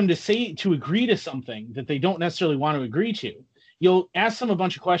want them to agree to something that they don't necessarily want to agree to, you'll ask them a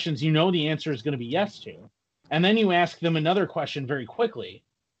bunch of questions the answer is going to be yes to, and then you ask them another question very quickly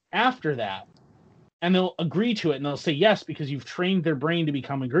after that, and they'll agree to it, and they'll say yes because you've trained their brain to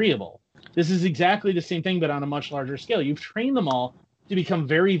become agreeable. This is exactly the same thing, but on a much larger scale. You've trained them all to become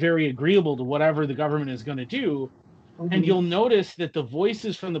very, very agreeable to whatever the government is going to do. And you'll notice that the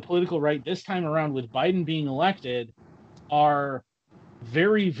voices from the political right this time around, with Biden being elected, are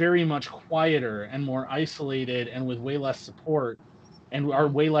very, very much quieter and more isolated and with way less support, and are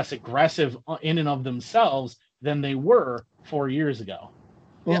way less aggressive in and of themselves than they were 4 years ago.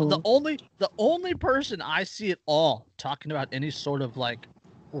 Yeah, the only person I see at all talking about any sort of like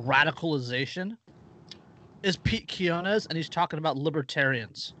radicalization is Pete Quinones, and he's talking about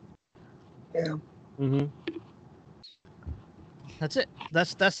libertarians. Yeah. Mm-hmm. That's it.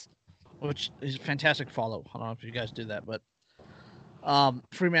 That's which is a fantastic follow. I don't know if you guys do that, but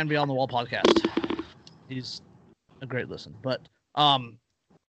Free Man Beyond the Wall podcast. He's a great listen. But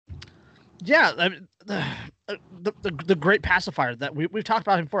yeah, I mean, the great pacifier that we've talked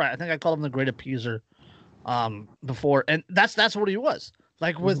about him before. I think I called him the great appeaser before, and that's what he was.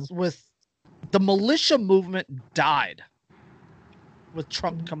 Like with the militia movement died with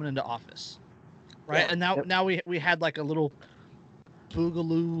Trump coming into office, right? Yeah. And now we had like a little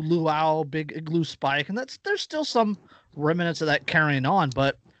boogaloo luau big igloo spike, and there's still some remnants of that carrying on,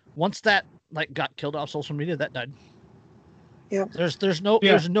 but once that like got killed off social media, that died. Yeah. There's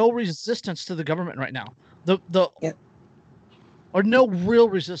no resistance to the government right now. Or no real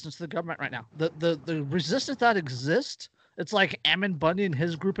resistance to the government right now. The resistance that exists, it's like Ammon Bundy and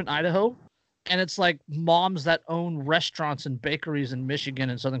his group in Idaho, and it's like moms that own restaurants and bakeries in Michigan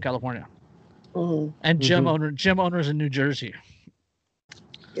and Southern California, and gym owners in New Jersey.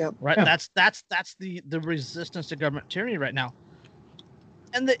 Yep. Right. Yeah. That's the resistance to government tyranny right now.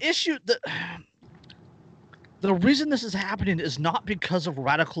 And the issue the reason this is happening is not because of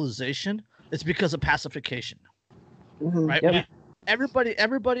radicalization, it's because of pacification. Right? Yep. Everybody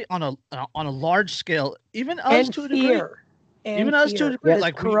on a large scale, even us And to a degree. fear. Even us to a degree, This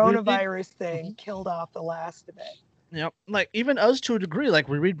like coronavirus thing killed off the last of it. Yep. Like even us to a degree, like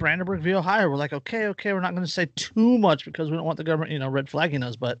we read Brandenburg v. Ohio, we're like, okay, we're not going to say too much because we don't want the government, red flagging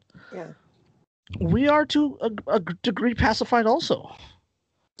us. But Yeah. we are to a degree pacified also.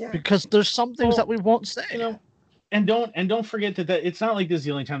 Yeah. Because there's some things that we won't say. And don't forget that it's not like this is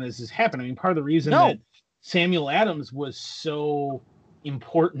the only time this has happened. I mean, part of the reason No. that Samuel Adams was so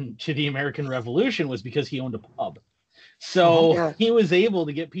important to the American Revolution was because he owned a pub. So Yeah. he was able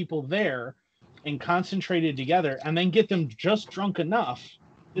to get people there and concentrated together, and then get them just drunk enough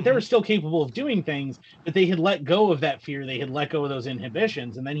that they were still capable of doing things, that they had let go of that fear, they had let go of those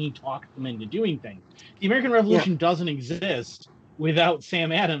inhibitions, and then he talked them into doing things. The American Revolution doesn't exist without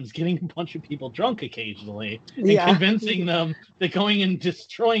Sam Adams getting a bunch of people drunk occasionally and convincing them that going and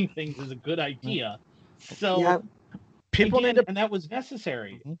destroying things is a good idea. So people again, need to, and that was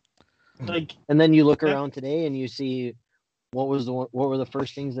necessary. Like, And then you look around today and you see what were the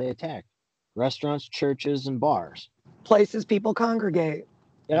first things they attacked? Restaurants, churches, and bars. Places people congregate.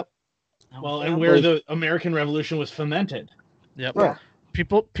 well, and where the American Revolution was fomented. Yep. Right.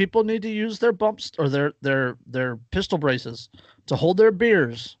 People need to use their bumps or their pistol braces to hold their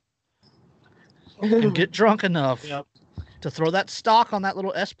beers and get drunk enough Yep. to throw that stock on that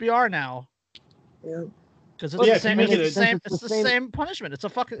little SBR now. Yeah. Because Well, yeah, it's, if you the same, make it's, it the a- same, Since it's the same punishment.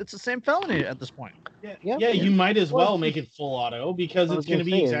 It's the same felony at this point. Yeah, Yep. yeah, you might as Well, well make it full auto because I it's was going to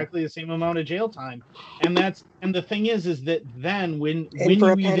gonna be say, exactly the same amount of jail time. And the thing is that then when In for you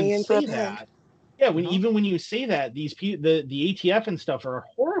a penny, even in for a say pound. that, yeah, when Uh-huh. even when you say that, the ATF and stuff are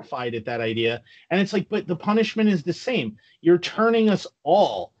horrified at that idea, and it's like, but the punishment is the same. You're turning us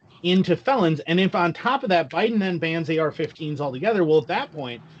all into felons, and if on top of that Biden then bans AR-15s altogether, well, at that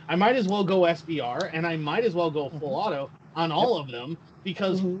point, I might as well go SBR and I might as well go full auto on all of them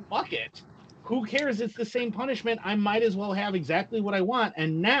because Mhm. fuck it. Who cares? It's the same punishment. I might as well have exactly what I want.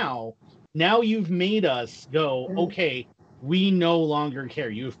 And now you've made us go, okay, we no longer care.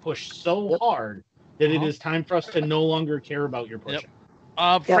 You've pushed so Yep. hard that it Uh-huh. is time for us to no longer care about your pushing.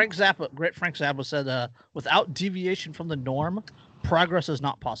 Frank Zappa, great Frank Zappa said, without deviation from the norm, progress is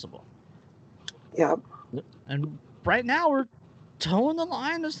not possible. Yep. And right now we're towing the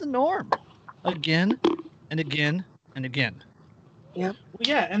line as the norm again and again and again. Yep. Well,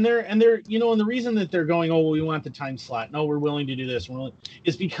 yeah, and they're and the reason that they're going, oh, well, we want the time slot. No, we're willing to do this.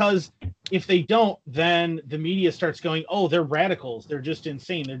 Is because if they don't, then the media starts going, oh, they're radicals. They're just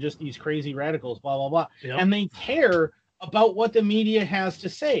insane. They're just these crazy radicals. Blah blah blah. Yep. And they care about what the media has to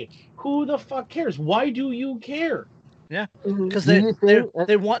say. Who the fuck cares? Why do you care? Mhm. Because Do you think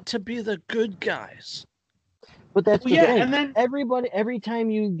they want to be the good guys. But that's Well, the yeah, thing. and then Every time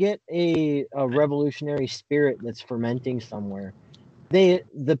you get a revolutionary spirit that's fermenting somewhere,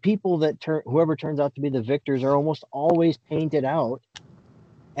 the people that whoever turns out to be the victors are almost always painted out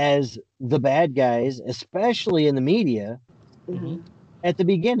as the bad guys, especially in the media Mhm. at the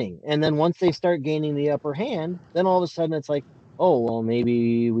beginning. And then once they start gaining the upper hand, then all of a sudden it's like, oh well,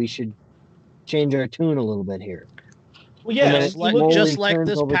 maybe we should change our tune a little bit here. well, yeah, And then if it you look, Just like turns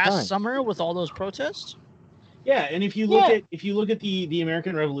this over past time. summer with all those protests. yeah, and if you look Yeah. at the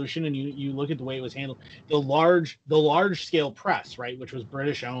American Revolution and you look at the way it was handled, the large scale press, right, which was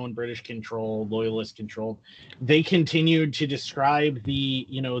British owned, British controlled, loyalist controlled, they continued to describe the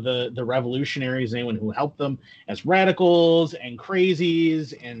revolutionaries, anyone who helped them, as radicals and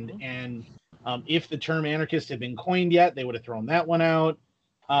crazies, and if the term anarchist had been coined yet, they would have thrown that one out.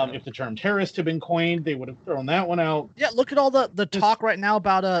 If the term terrorist had been coined, they would have thrown that one out. Yeah, look at all the talk right now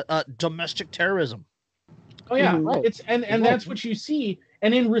about domestic terrorism. Oh yeah, Mhm. Right. it's and that's what you see.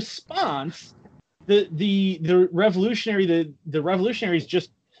 And in response, the revolutionaries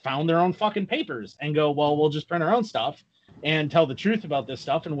just found their own fucking papers and go, well, we'll just print our own stuff and tell the truth about this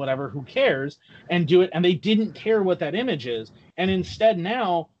stuff and whatever. Who cares? And do it. And they didn't care what that image is. And instead,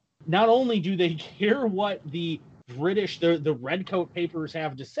 now, not only do they care what the British, the redcoat papers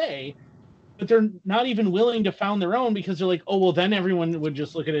have to say, but they're not even willing to found their own because they're like, oh well, then everyone would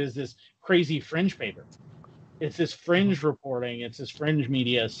just look at it as this crazy fringe paper. It's this fringe reporting. It's this fringe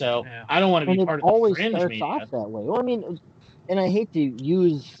media. So Yeah. I don't want to And be it part of the always fringe starts media. off that way. Well, I mean, and I hate to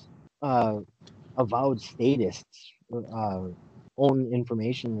use avowed statists' own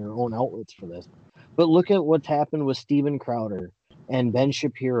information, their own outlets for this, but look at what's happened with Steven Crowder and Ben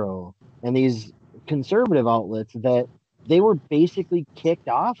Shapiro and these conservative outlets that they were basically kicked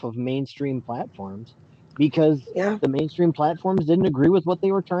off of mainstream platforms because Yeah. the mainstream platforms didn't agree with what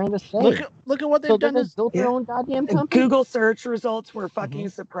they were trying to say. Look at what they've so done. they Is built their Yeah. own goddamn And company. Google search results were fucking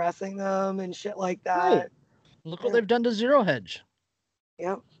Mhm. suppressing them and shit like that. Right. look what they've done to Zero Hedge.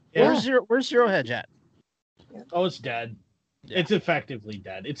 Yep. Yeah. Where's Zero Hedge at? Oh, it's dead. Yeah. It's effectively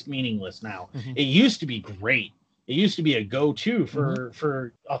dead. It's meaningless now. Mhm. It used to be great. It used to be a go-to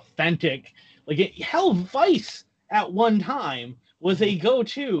for authentic, hell, Vice at one time was a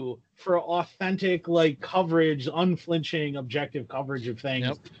go-to for authentic, coverage, unflinching, objective coverage of things,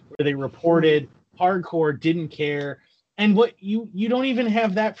 Yep. where they reported hardcore, didn't care. And what you don't even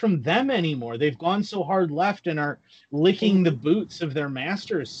have that from them anymore. They've gone so hard left and are licking the boots of their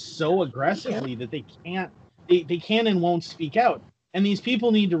masters so aggressively that they can't and won't speak out. And these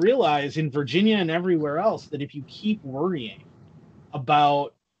people need to realize in Virginia and everywhere else that if you keep worrying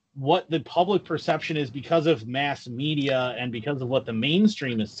about what the public perception is because of mass media and because of what the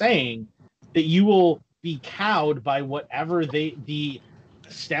mainstream is saying, that you will be cowed by whatever the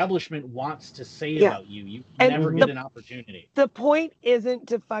establishment wants to say about you. You And never get an opportunity. The point isn't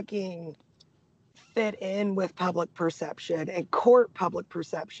to fucking fit in with public perception and court public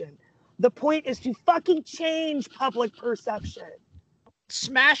perception. The point is to fucking change public perception.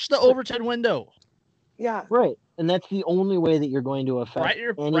 Smash the Overton window. Yeah. Right. And that's the only way that you're going to affect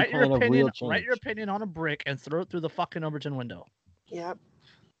any kind of real change. Write your opinion on a brick and throw it through the fucking Overton window. Yep.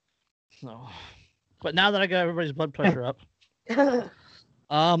 No. But now that I got everybody's blood pressure up,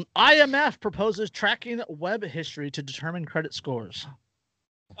 IMF proposes tracking web history to determine credit scores.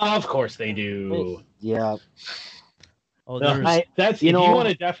 Of course they do. Yeah. Oh, that's if you want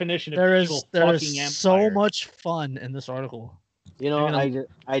a definition of evil fucking empire. So much fun in this article. You know,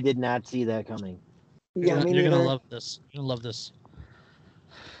 I did not see that coming. Yeah, you're gonna love this. You're gonna love this.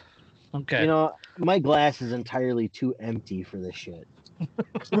 Okay. You know, my glass is entirely too empty for this shit.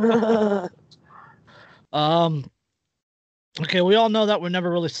 Okay, we all know that we're never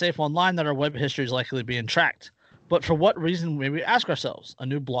really safe online, that our web history is likely being tracked. But for what reason, may we ask ourselves? A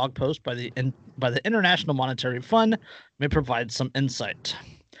new blog post by the International Monetary Fund may provide some insight.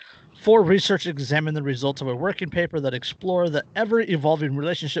 4 researchers examined the results of a working paper that explored the ever-evolving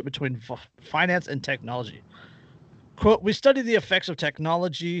relationship between finance and technology. Quote, we studied the effects of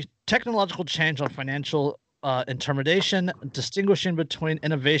technological change on financial intermediation, distinguishing between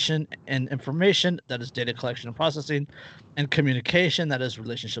innovation and information, that is data collection and processing, and communication, that is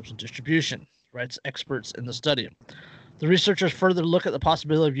relationships and distribution, writes experts in the study. The researchers further look at the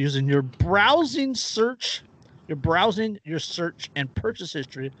possibility of using your browsing, your search, and purchase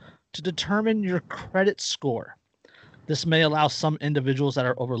history to determine your credit score. This may allow some individuals that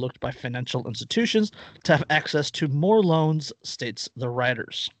are overlooked by financial institutions to have access to more loans, states the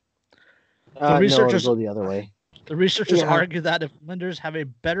writers. The researchers go the other way. The researchers argue that if lenders have a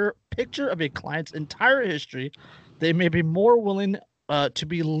better picture of a client's entire history, they may be more willing to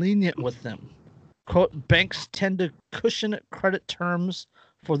be lenient with them. Quote, banks tend to cushion credit terms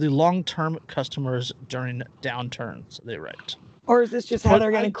for the long-term customers during downturns, they write. Or is this just how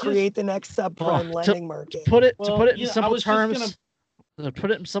they're going to create the next subprime lending market? To put it in simple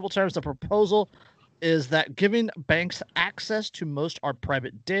terms, the proposal is that giving banks access to most our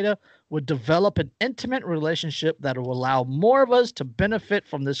private data would develop an intimate relationship that will allow more of us to benefit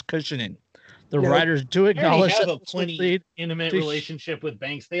from this cushioning. The writers do acknowledge that a plenty intimate relationship with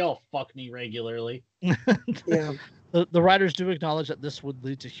banks. They all fuck me regularly. Yeah. The writers do acknowledge that this would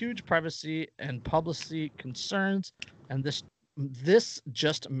lead to huge privacy and publicity concerns, and this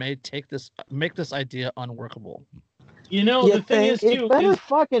just may make this idea unworkable. You know, the thing is too, better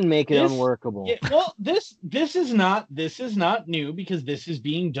fucking make it unworkable. Yeah, well, this is not new because this is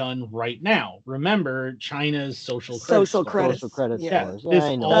being done right now. Remember China's social credit scores. Yeah,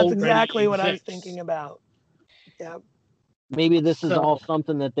 I know. That's exactly what I was thinking about. Yeah. Maybe this is all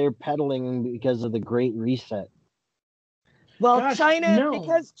something that they're peddling because of the Great Reset. Well,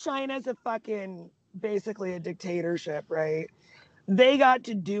 because China's a fucking basically a dictatorship, right? They got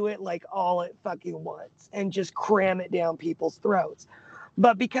to do it like all at fucking once and just cram it down people's throats.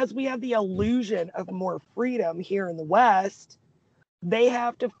 But because we have the illusion of more freedom here in the West, they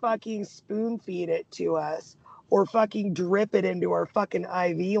have to fucking spoon feed it to us or fucking drip it into our fucking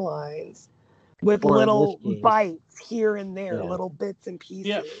IV lines with little bites here and there, little bits and pieces.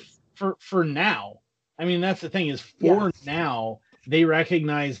 Yeah, for now. I mean, that's the thing is now they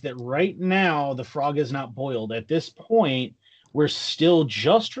recognize that right now the frog is not boiled. At this point, we're still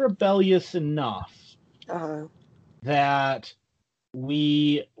just rebellious enough that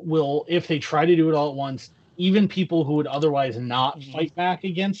we will, if they try to do it all at once, even people who would otherwise not fight back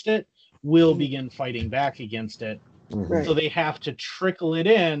against it will begin fighting back against it. Right. So they have to trickle it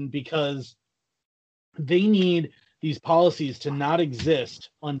in because they need these policies to not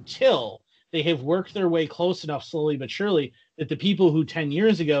exist until they have worked their way close enough, slowly but surely, that the people who 10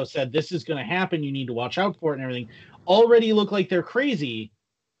 years ago said this is going to happen, you need to watch out for it and everything, already look like they're crazy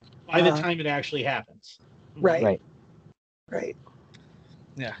by the time it actually happens. Right.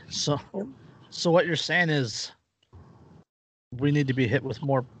 Yeah. So what you're saying is we need to be hit with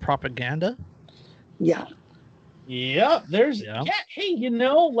more propaganda? Yeah. Yeah. There's hey, you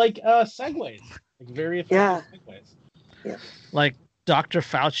know, like segues. Like very effective segues. Yeah. Like Dr.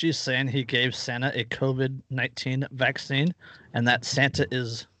 Fauci saying he gave Santa a COVID-19 vaccine and that Santa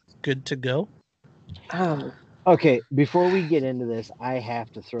is good to go. Okay, before we get into this, I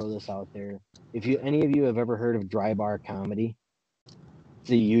have to throw this out there. If any of you have ever heard of Dry Bar Comedy, it's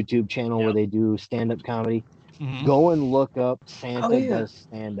a YouTube channel where they do stand-up comedy. Go and look up Santa does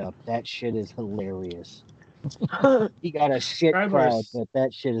stand-up. That shit is hilarious. He got a shit crowd, but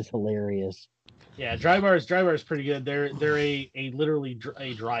that shit is hilarious. Yeah, Dry Bar is pretty good. They're literally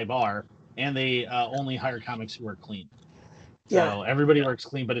a dry bar, and they only hire comics who work clean. So everybody works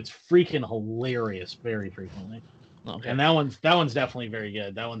clean, but it's freaking hilarious very frequently. Okay. And that one's definitely very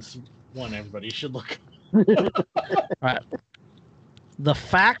good. That one's one everybody should look at. All right. The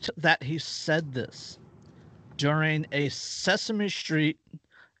fact that he said this during a Sesame Street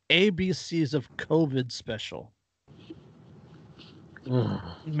ABCs of COVID special.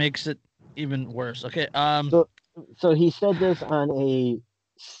 Makes it even worse. Okay. So he said this on a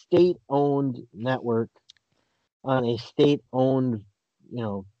state-owned network, on a state-owned,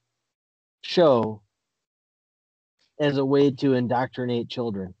 show, as a way to indoctrinate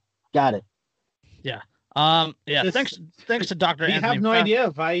children. Got it. Yeah. Thanks to Dr. We Anthony. have no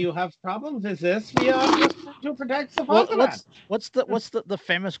idea why you have problems. Is this just to protect the fatherland? What's the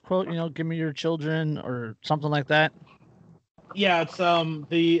famous quote? Give me your children or something like that. Yeah, it's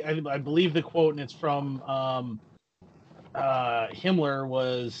I believe the quote, and it's from Himmler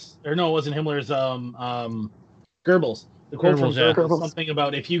was, or no, it wasn't Himmler's, Goebbels. The quote from Goebbels, something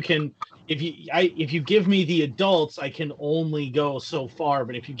about if you give me the adults, I can only go so far,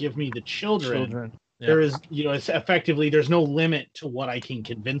 but if you give me the children. There is, it's effectively, there's no limit to what I can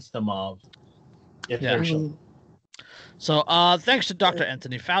convince them of if they're children. So, thanks to Dr.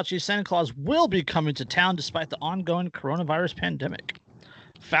 Anthony Fauci, Santa Claus will be coming to town despite the ongoing coronavirus pandemic.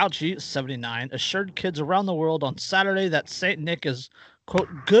 Fauci, 79, assured kids around the world on Saturday that St. Nick is, quote,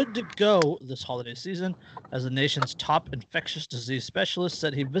 good to go this holiday season, as the nation's top infectious disease specialist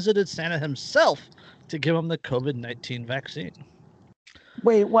said he visited Santa himself to give him the COVID-19 vaccine.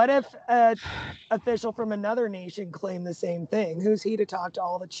 Wait, what if an official from another nation claimed the same thing? Who's he to talk to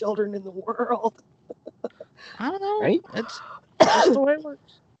all the children in the world? I don't know. Right? It's the way it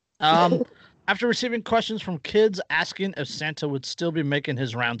works. After receiving questions from kids asking if Santa would still be making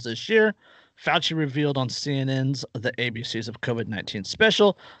his rounds this year, Fauci revealed on CNN's The ABCs of COVID-19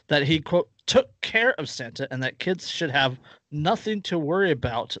 special that he, quote, took care of Santa and that kids should have nothing to worry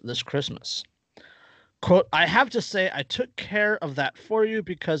about this Christmas. Quote, I have to say I took care of that for you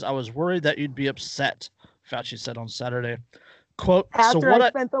because I was worried that you'd be upset, Fauci said on Saturday. Quote, After I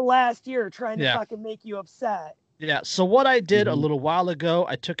spent the last year trying to fucking make you upset. Yeah, so what I did a little while ago,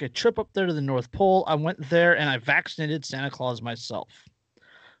 I took a trip up there to the North Pole. I went there and I vaccinated Santa Claus myself.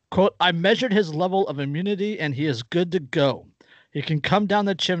 Quote, I measured his level of immunity and he is good to go. He can come down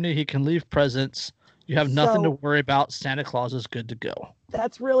the chimney. He can leave presents. You have nothing to worry about. Santa Claus is good to go.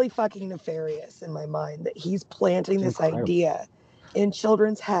 That's really fucking nefarious in my mind that he's planting this idea in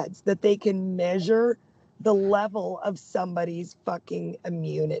children's heads that they can measure the level of somebody's fucking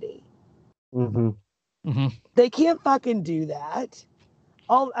immunity. They can't fucking do that.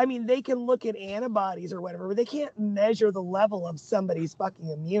 They can look at antibodies or whatever, but they can't measure the level of somebody's fucking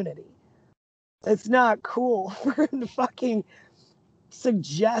immunity. It's not cool for them to fucking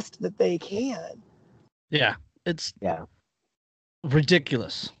suggest that they can. Yeah, it's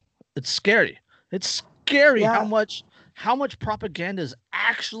ridiculous. It's scary. It's scary how much propaganda is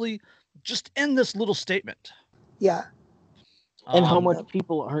actually just in this little statement. Yeah. And how much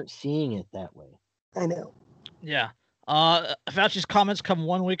people aren't seeing it that way. I know. Yeah. Fauci's comments come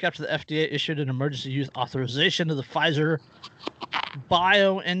 1 week after the FDA issued an emergency use authorization to the Pfizer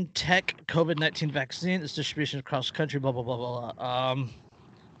BioNTech COVID-19 vaccine. Its distribution across the country, blah, blah, blah, blah.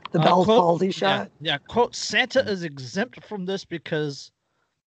 The Bell's palsy shot. Yeah. Quote, Santa is exempt from this because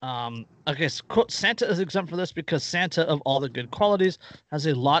quote, Santa is exempt from this because Santa, of all the good qualities, has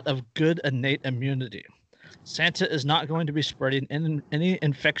a lot of good innate immunity. Santa is not going to be spreading any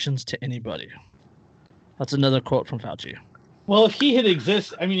infections to anybody. That's another quote from Fauci. Well, if he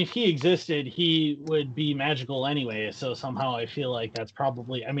existed, he would be magical anyway. So somehow I feel like that's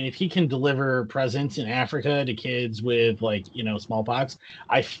probably, if he can deliver presents in Africa to kids with smallpox,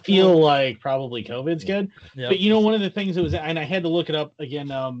 I feel like probably COVID's good. Yep. But one of the things that was, and I had to look it up again,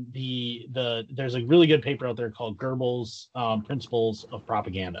 there's a really good paper out there called Goebbels' Principles of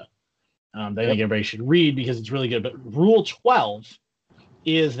Propaganda. I think everybody should read because it's really good. But Rule 12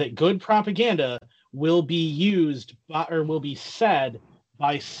 is that good propaganda will be used or will be said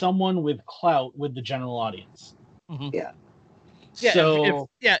by someone with clout with the general audience. Mm-hmm. So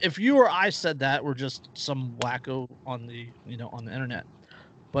if you or I said that, we're just some wacko on the internet.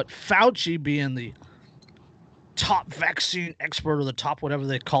 But Fauci being the top vaccine expert or the top whatever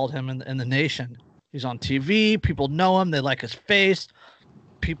they called him in the nation, he's on TV. People know him. They like his face.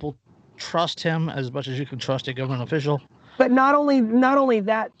 People trust him as much as you can trust a government official. But not only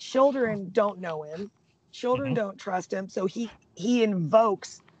that, children don't know him. Children don't trust him. So he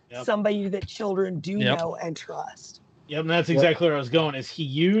invokes somebody that children do know and trust. Yep, and that's exactly where I was going. Is he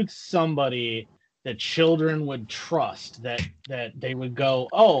used somebody that children would trust, that they would go,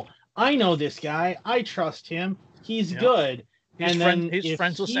 oh, I know this guy. I trust him. He's good. He's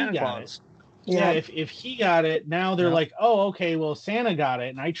friends with Santa Claus. If he got it, now they're like, oh, okay, well, Santa got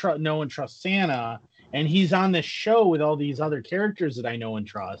it, and I know and trust Santa, and he's on this show with all these other characters that I know and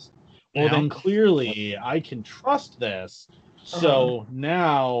trust. well, Yeah. then clearly I can trust this. So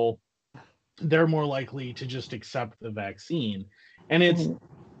now they're more likely to just accept the vaccine. And it's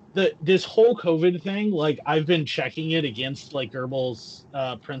this whole COVID thing, like I've been checking it against like Goebbels'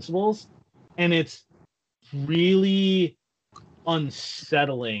 principles, and it's really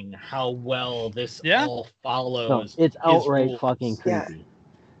unsettling how well this all follows. No, it's his outright rules. fucking creepy.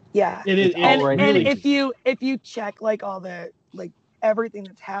 Yeah. It is. It's outright And creepy. if you check like all the like everything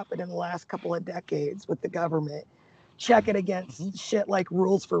that's happened in the last couple of decades with the government, check it against shit like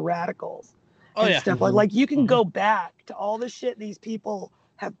rules for radicals and stuff like you can go back to all the shit these people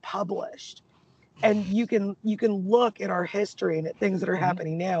have published, and you can look at our history and at things that are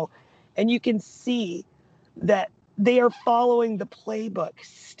happening now, and you can see that they are following the playbook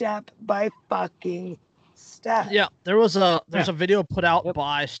step by fucking step. Yeah, there's a video put out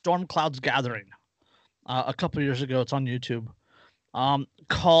by Storm Clouds Gathering a couple of years ago. It's on YouTube,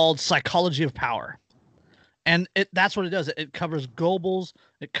 called "Psychology of Power," and that's what it does. It covers Goebbels.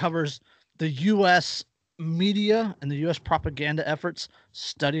 It covers the U.S. media and the U.S. propaganda efforts,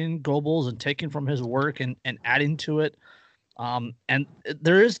 studying Goebbels and taking from his work and adding to it. And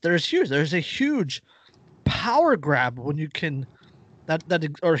there's a huge power grab when you can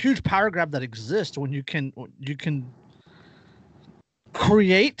or a huge power grab that exists when you can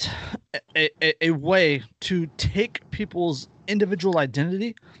create a way to take people's individual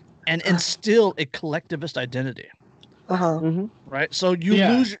identity and instill a collectivist identity. Right, so you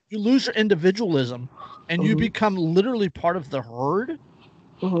lose your individualism and you become literally part of the herd.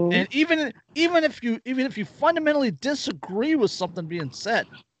 And even if you fundamentally disagree with something being said,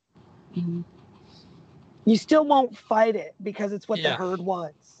 you still won't fight it because it's what the herd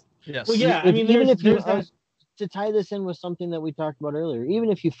wants. Yes. Well, yeah. Even if you to tie this in with something that we talked about earlier, even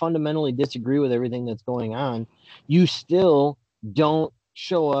if you fundamentally disagree with everything that's going on, you still don't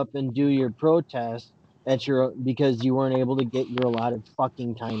show up and do your protest because you weren't able to get your allotted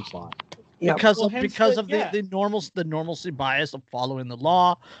fucking time slot. Because of the normalcy bias of following the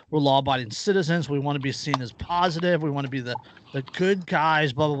law. We're law-abiding citizens. We want to be seen as positive. We want to be the good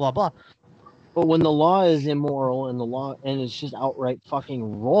guys. Blah blah blah blah. But when the law is immoral and it's just outright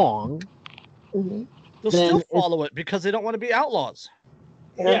fucking wrong, they'll still follow it because they don't want to be outlaws.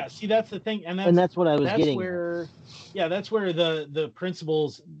 Yeah, see, that's the thing, and that's what I was getting. That's where the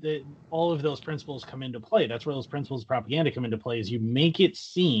principles, all of those principles come into play. That's where those principles of propaganda come into play. Is you make it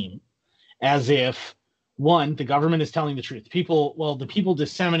seem as if, one, the government is telling the truth. The people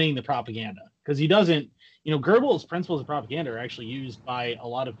disseminating the propaganda, because he doesn't. Goebbels' principles of propaganda are actually used by a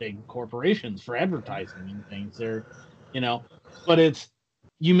lot of big corporations for advertising and things. But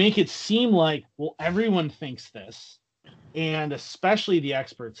you make it seem like, well, everyone thinks this, and especially the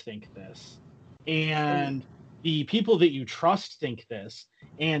experts think this, and the people that you trust think this,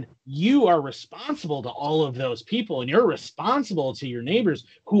 and you are responsible to all of those people, and you're responsible to your neighbors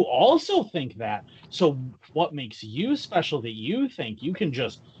who also think that. So what makes you special that you think you can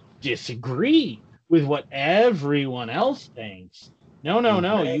just disagree with what everyone else thinks? No.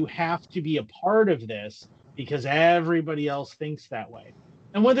 You have to be a part of this because everybody else thinks that way.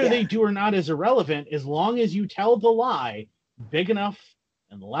 And whether they do or not is irrelevant, as long as you tell the lie big enough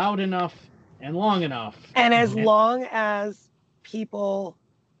and loud enough and long enough. And as long as people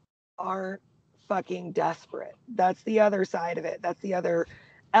aren't fucking desperate. That's the other side of it. That's the other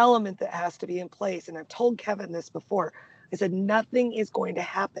element that has to be in place. And I've told Kevin this before. I said, nothing is going to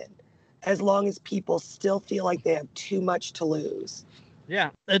happen as long as people still feel like they have too much to lose. Yeah,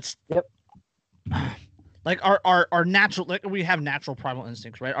 it's like our natural, like we have natural primal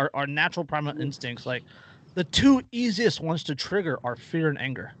instincts, right? Our natural primal instincts, like the two easiest ones to trigger are fear and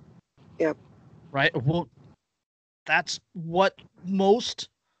anger. Yep. Right. Well, that's what most,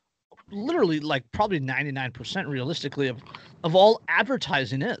 literally, like probably 99% realistically of all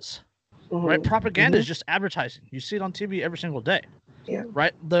advertising is. Right. Propaganda is just advertising. You see it on TV every single day. Yeah.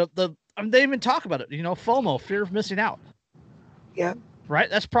 Right. They even talk about it. FOMO, fear of missing out. Yeah. Right.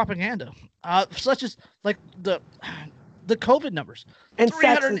 That's propaganda. Such as like the COVID numbers. And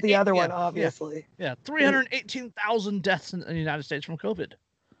sex is the other one, obviously. Yeah. 318,000 deaths in the United States from COVID.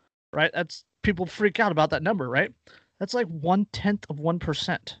 Right. That's, people freak out about that number. Right. That's like 1/10 of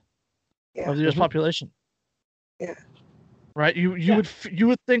 1% of the U.S. population. Yeah. Right. You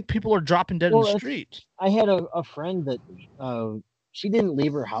would think people are dropping dead in the street. I had a friend that she didn't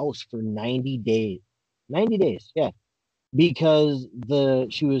leave her house for 90 days. 90 days, yeah. Because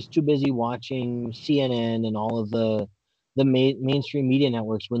she was too busy watching CNN and all of the mainstream media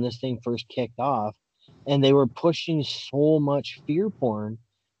networks when this thing first kicked off, and they were pushing so much fear porn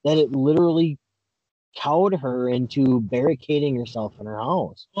that it literally cowed her into barricading herself in her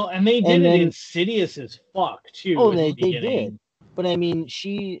house. Well, and they did And it then- insidious as fuck too. Oh, in they the beginning. did. But I mean,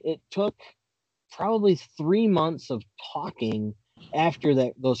 it took probably 3 months of talking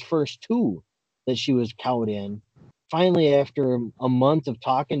after those first two that she was cowed in. Finally, after a month of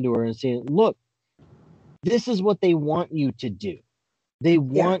talking to her and saying, look, this is what they want you to do. They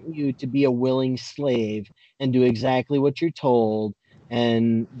want you to be a willing slave and do exactly what you're told.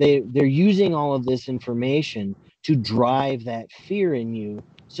 And they're using all of this information to drive that fear in you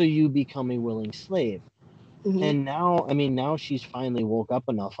so you become a willing slave. Mhm. And now she's finally woke up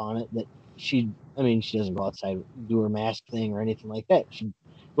enough on it that she doesn't go outside, do her mask thing or anything like that. She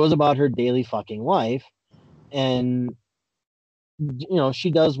goes about her daily fucking life, and she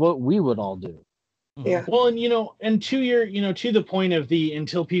does what we would all do. Yeah. Well, and and to the point of the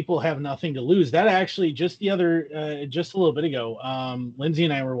until people have nothing to lose. That actually just a little bit ago, Lindsay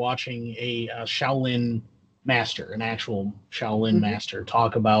and I were watching a Shaolin master, an actual Shaolin master,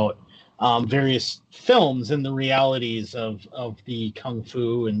 talk about various films and the realities of the kung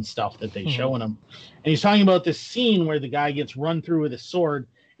fu and stuff that they show in them. And he's talking about this scene where the guy gets run through with a sword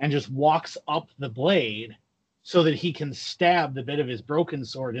and just walks up the blade so that he can stab the bit of his broken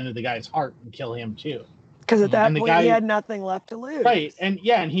sword into the guy's heart and kill him too. Because at that And the point, guy- he had nothing left to lose. Right. And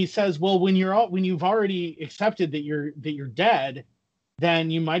he says, well, when you've already accepted that you're dead,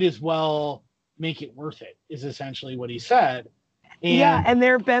 then you might as well make it worth it, is essentially what he said. And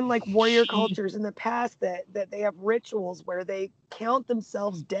there have been like warrior cultures in the past that they have rituals where they count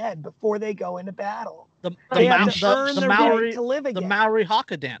themselves dead before they go into battle. They have to earn the right to live again. The Maori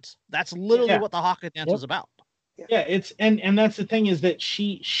haka dance. That's literally what the haka dance is about. Yeah, it's and that's the thing, is that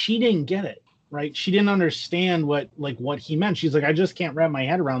she didn't get it, right? She didn't understand what he meant. She's like, I just can't wrap my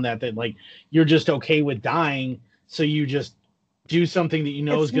head around that like you're just okay with dying, so you just do something that you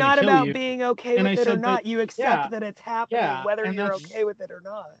know is going to kill you. It's not about being okay with it or not. You accept that it's happening, whether you're okay with it or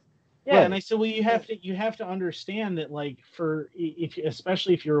not. Yeah, right. And I said, well, you have to understand that, like,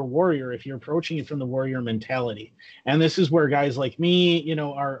 especially if you're a warrior, if you're approaching it from the warrior mentality, and this is where guys like me,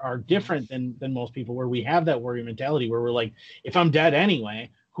 are different than most people, where we have that warrior mentality, where we're like, if I'm dead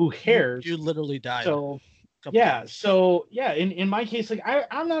anyway, who cares? You literally died. So in my case, like,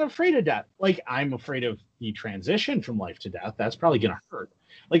 I'm not afraid of death. Like, I'm afraid of the transition from life to death. That's probably gonna hurt.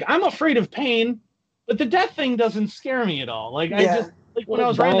 Like, I'm afraid of pain, but the death thing doesn't scare me at all. Like, I just. Like, when I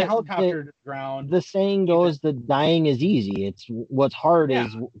was riding the helicopter to the ground. The saying goes that dying is easy. It's what's hard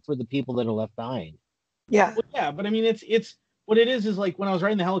is for the people that are left behind. Yeah. Well, yeah, but I mean, it's what it is like when I was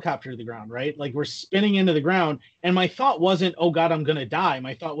riding the helicopter to the ground, right? Like, we're spinning into the ground, and my thought wasn't, oh God, I'm gonna die.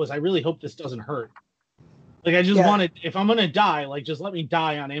 My thought was, I really hope this doesn't hurt. Like, I just wanted, if I'm gonna die, like, just let me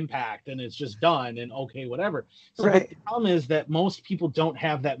die on impact, and it's just done, and okay, whatever. So the problem is that most people don't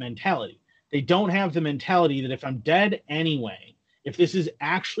have that mentality. They don't have the mentality that if I'm dead anyway, if this is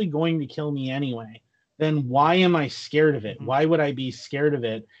actually going to kill me anyway, then why am I scared of it? Why would I be scared of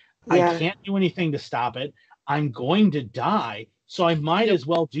it? Yeah. I can't do anything to stop it. I'm going to die, so I might as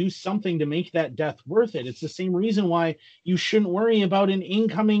well do something to make that death worth it. It's the same reason why you shouldn't worry about an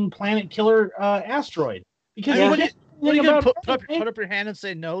incoming planet killer asteroid. Because what are you going to put up your hand and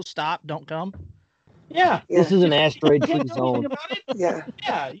say, no, stop, don't come? Yeah. This is an asteroid-free zone. Yeah.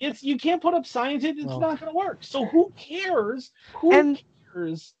 Yeah. You can't put up science. It's not going to work. So who cares? Who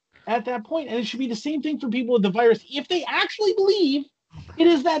cares at that point? And it should be the same thing for people with the virus. If they actually believe it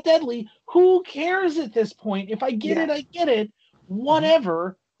is that deadly, who cares at this point? If I get it, I get it.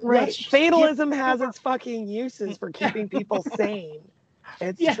 Whatever. Right. Fatalism has its fucking uses for keeping people sane.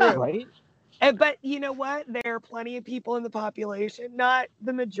 It's true. Right? But you know what? There are plenty of people in the population, not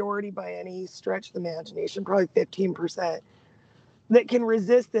the majority by any stretch of the imagination, probably 15%, that can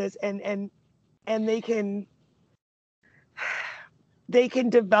resist this, and they can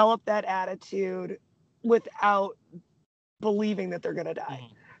develop that attitude without believing that they're going to die.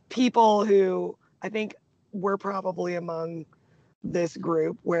 People who, I think we're probably among this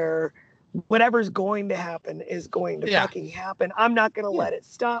group, where whatever's going to happen is going to fucking happen. I'm not going to let it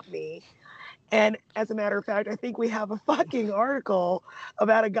stop me. And as a matter of fact, I think we have a fucking article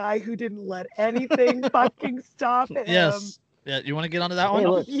about a guy who didn't let anything fucking stop him. Yes. Yeah, you want to get onto that one?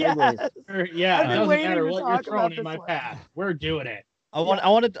 Look, yes. Yeah, it doesn't matter what you're throwing in my path. We're doing it. I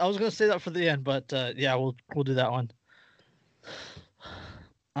was going to say that for the end, but we'll do that one.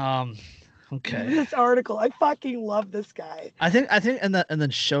 Okay. This article, I fucking love this guy. I think in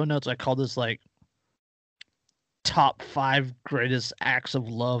the show notes I called this like top 5 greatest acts of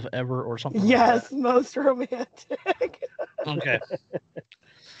love ever or something. Yes, like most romantic. Okay.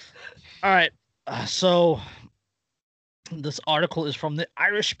 All right. So this article is from the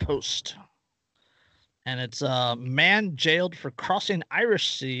Irish Post. And it's a man jailed for crossing Irish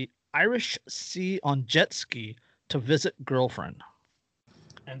Sea on jet ski to visit girlfriend.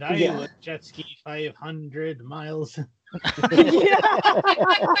 And I Yeah. would jet ski 500 miles. Yeah.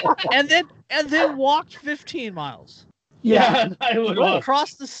 And then walked 15 miles. Yeah. I would Right. walk.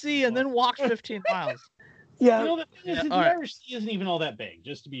 Crossed the sea and then walked 15 miles. Yeah. You know, the thing Yeah, is, the all right. Irish Sea isn't even all that big,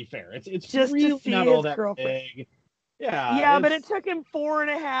 just to be fair. It's Just to really see not all his that girlfriend. big. Yeah. Yeah, but it it's- took him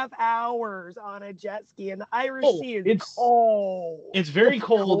 4.5 hours on a jet ski, and the Irish Oh, Sea is it's- cold. It's very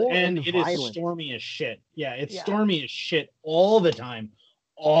cold, cold and and it is violent. stormy as shit. Yeah, it's Yeah. stormy as shit all the time.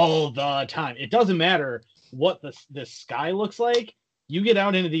 All the time. It doesn't matter what the sky looks like. You get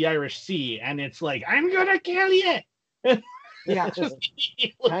out into the Irish Sea, and it's like, I'm gonna kill you. Yeah. Just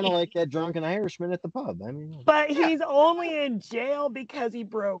Kind of like that drunken Irishman at the pub. I mean, But he's only in jail because he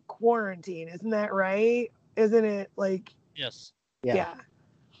broke quarantine. Isn't that right? Isn't it like, Yes. yeah.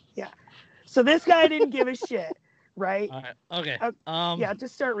 yeah. So this guy didn't give a shit, right? All right. Okay. Yeah,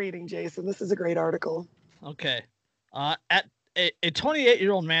 just start reading, Jason. This is a great article. Okay. At a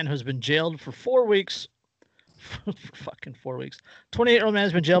 28-year-old man who's been jailed for 4 weeks. Fucking 4 weeks. 28-year-old man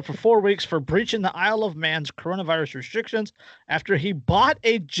has been jailed for 4 weeks for breaching the Isle of Man's coronavirus restrictions after he bought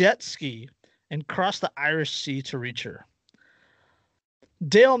a jet ski and crossed the Irish Sea to reach her.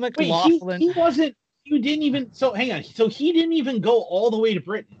 Dale Wait, McLaughlin. he wasn't. You didn't even. So hang on. So he didn't even go all the way to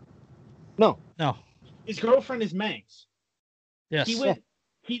Britain. No. His girlfriend is Manx. Yes. He went.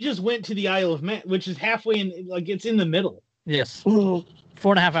 He just went to the Isle of Man, which is halfway in. Like it's in the middle. Yes. On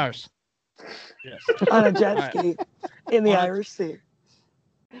 4.5 hours. Yes. a jet All right. ski in the On a- Irish Sea.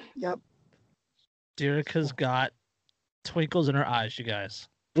 Yep. Derica's got twinkles in her eyes, you guys.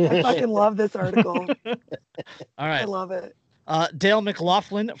 I fucking love this article. All I right. love it. Dale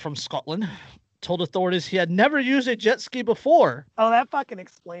McLaughlin from Scotland told authorities he had never used a jet ski before Oh, that fucking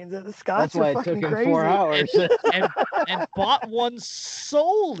explains it. The Scots That's why are it took fucking him crazy. 4 hours. and bought one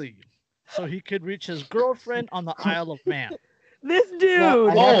solely so he could reach his girlfriend on the Isle of Man. This dude, Now,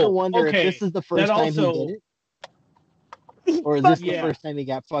 I have to Oh, wonder okay. if this is the first That time also- he did it, he or is this fucking- the first time he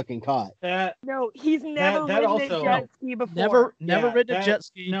got fucking caught? That No, he's never that ridden also- a jet ski before. Never Yeah, ridden a that- jet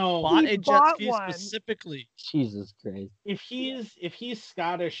ski. no. Bought He a jet bought ski one. specifically. Jesus Christ. if he's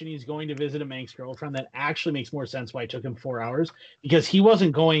Scottish and he's going to visit a Manx girlfriend, that actually makes more sense why it took him 4 hours, because he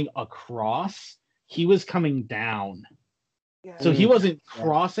wasn't going across, he was coming down. Yeah. So he wasn't Yeah.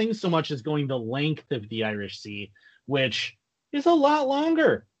 crossing so much as going the length of the Irish Sea, which is a lot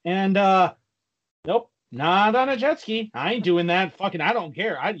longer. And nope, not on a jet ski. I ain't doing that. Fucking, I don't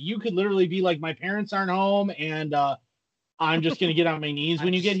care. You could literally be like, my parents aren't home, and I'm just gonna get on my knees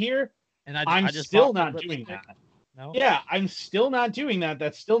when you get here. And I'm I just still bought not the doing lipstick. that. No. Yeah, I'm still not doing that.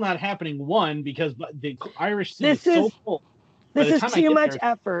 That's still not happening. One, because the Irish Sea This is so is- full. By This the is time I too get much there, it's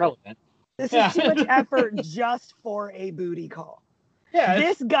effort. irrelevant. This Yeah. is too much effort just for a booty call. Yeah,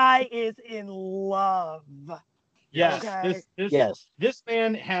 it's- This guy is in love. yes, okay. Yes. this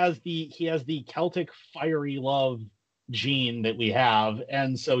man has the Celtic fiery love gene that we have,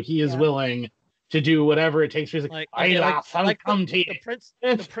 and so he is Yeah. willing to do whatever it takes. He's like, Like, "I okay, laugh, I'll come to you."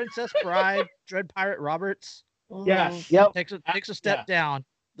 the Princess Bride, Dread Pirate Roberts Mhm. Yes. Yep. takes a step down.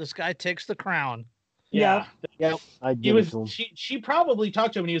 This guy takes the crown. Yeah. Yep. I He did it was. to him. She probably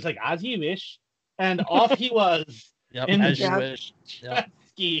talked to him, and he was like, "As you wish," and off he was. Yep, In the as you jet- wish. Yep.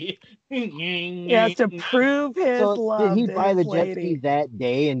 Ski. He has to prove his So love did he to buy his the jet lady. ski that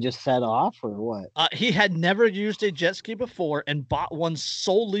day and just set off, or what? He had never used a jet ski before and bought one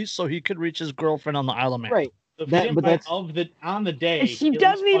solely so he could reach his girlfriend on the Isle of Man. Right. The That- video but that's- on the day. And she it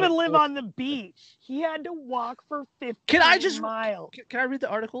doesn't was even like- live on the beach. He had to walk for 15 Can I just- miles. Can I read the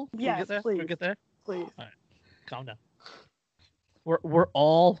article? Can we Yes, get there? Can we please. get there? Please. Calm down. We're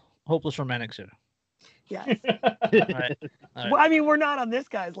all hopeless romantics here. Yes. All right. Well, I mean, we're not on this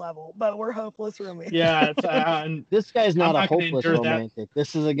guy's level, but we're hopeless roommates. Yeah, it's, and This guy's not I'm a not gonna hopeless endure that. romantic.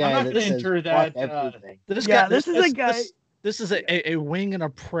 This is a I'm guy not that gonna says endure fuck that. everything. This Yeah, guy. this is a guy- This is a wing and a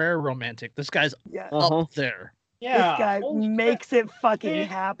prayer romantic. This guy's Yeah. Uh-huh. up there. yeah, This guy holy crap. makes it fucking Man,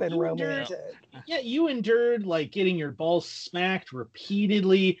 happen you endured- romantic. Yeah, you endured getting your balls smacked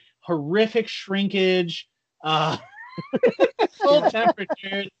repeatedly, horrific shrinkage, full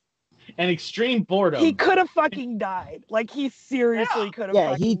temperatures, and extreme boredom. He could have fucking died. Like, he seriously could have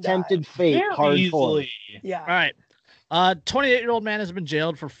Yeah, fucking he died. tempted fate very hardcore. easily. Yeah. All right. 28-year-old man has been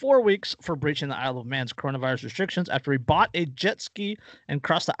jailed for 4 weeks for breaching the Isle of Man's coronavirus restrictions after he bought a jet ski and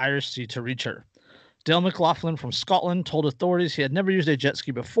crossed the Irish Sea to reach her. Dale McLaughlin from Scotland told authorities he had never used a jet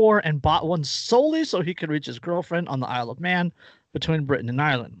ski before and bought one solely so he could reach his girlfriend on the Isle of Man between Britain and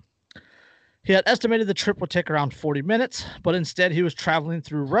Ireland. He had estimated the trip would take around 40 minutes, but instead he was traveling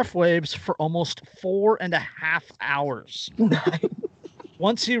through rough waves for almost 4.5 hours.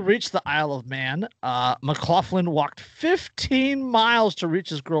 Once he reached the Isle of Man, McLaughlin walked 15 miles to reach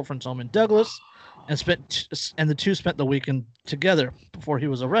his girlfriend's home in Douglas, and the two spent the weekend together before he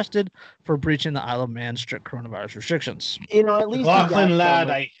was arrested for breaching the Isle of Man's strict coronavirus restrictions. You know, at least McLaughlin, lad,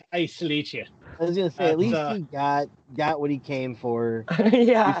 I salute you. I was gonna say, at least he got what he came for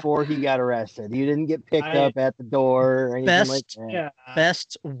Yeah. before he got arrested. He didn't get picked up at the door or anything like that.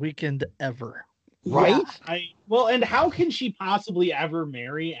 Best weekend ever. Right? Well, and how can she possibly ever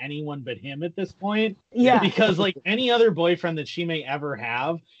marry anyone but him at this point? Yeah. Because like any other boyfriend that she may ever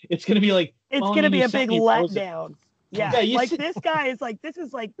have, it's gonna be like it's gonna be a big letdown. Yeah. Like this guy is like, this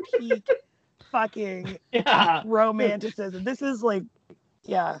is like peak fucking romanticism. This is like,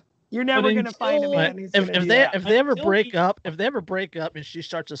 you're never gonna find a man who's if they ever break up and she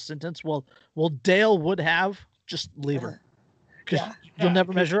starts a sentence, well Dale would have, just leave her. Because you'll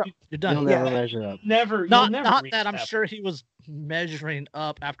never measure up. You're done. You'll never measure up. Not that I'm sure he was measuring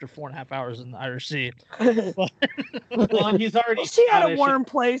up after 4.5 hours in the Irish Sea. Well, and he's already. She had a warm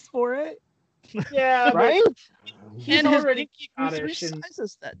place for it. Yeah, right. He's already three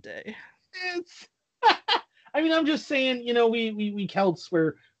sizes that day. I mean, I'm just saying. You know, we Celts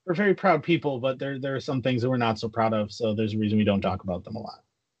we're very proud people, but there are some things that we're not so proud of. So there's a reason we don't talk about them a lot.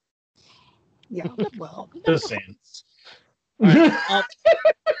 Yeah. Well, just saying. Right.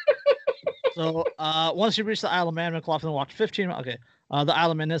 So once he reached the Isle of Man, McLaughlin walked 15 miles. Okay. The Isle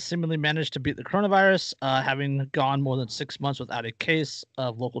of Man has seemingly managed to beat the coronavirus, having gone more than 6 months without a case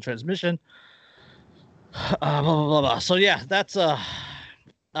of local transmission. Blah, blah, blah, blah. So yeah, that's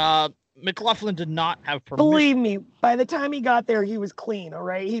McLaughlin did not have permission. Believe me, by the time he got there, he was clean. All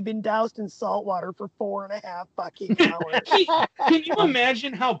right, he'd been doused in salt water for 4.5 fucking hours. Can you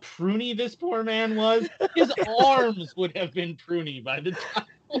imagine how pruny this poor man was? His arms would have been pruny by the time.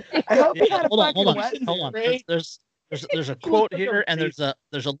 I hope he had a hold fucking on. There's a quote here, and there's a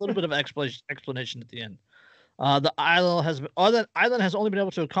little bit of explanation at the end. The island has only been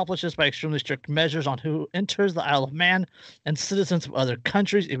able to accomplish this by extremely strict measures on who enters the Isle of Man, and citizens of other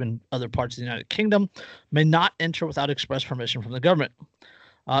countries, even other parts of the United Kingdom, may not enter without express permission from the government.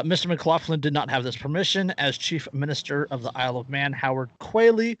 Mr. McLaughlin did not have this permission, as Chief Minister of the Isle of Man, Howard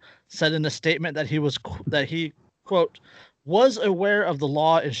Quayle, said in a statement that he quote was aware of the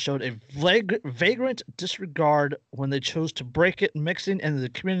law and showed a vagrant disregard when they chose to break it, mixing into the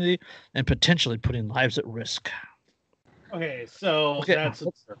community and potentially putting lives at risk. Okay, so that's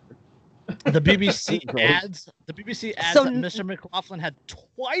the BBC adds that Mr. McLaughlin had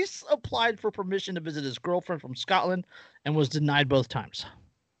twice applied for permission to visit his girlfriend from Scotland and was denied both times.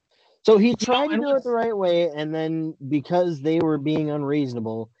 So he tried to do it the right way, and then because they were being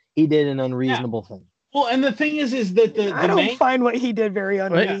unreasonable, he did an unreasonable thing. Well, and the thing is that I don't find what he did very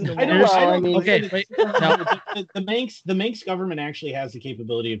unreasonable. The Manx government actually has the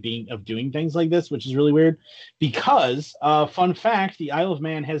capability of doing things like this, which is really weird. Because, fun fact, the Isle of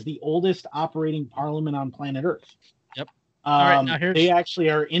Man has the oldest operating parliament on planet Earth. Yep. All right, now they actually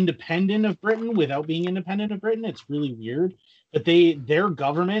are independent of Britain without being independent of Britain. It's really weird, but their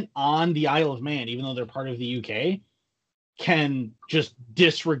government on the Isle of Man, even though they're part of the UK, can just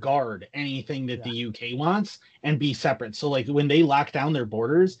disregard anything that the UK wants and be separate. So like when they lock down their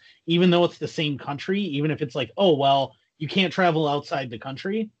borders, even though it's the same country, even if it's like, oh, well, you can't travel outside the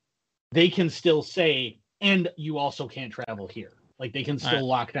country, they can still say, and you also can't travel here. Like they can still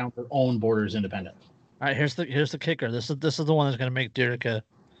lock down their own borders independently. All right, here's the kicker. This is the one that's going to make Derica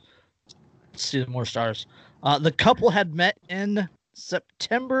see more stars. The couple had met in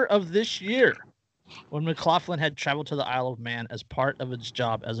September of this year, when McLaughlin had traveled to the Isle of Man as part of his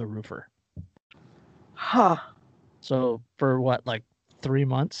job as a roofer. Huh. So for what, like 3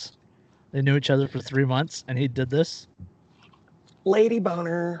 months? They knew each other for 3 months, and he did this? Lady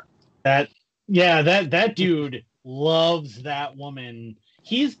boner. That dude loves that woman.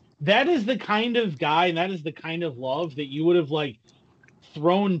 That is the kind of guy, and that is the kind of love that you would have like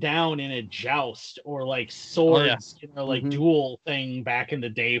thrown down in a joust or like swords, duel thing back in the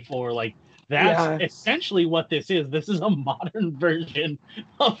day for like. That's essentially what this is. This is a modern version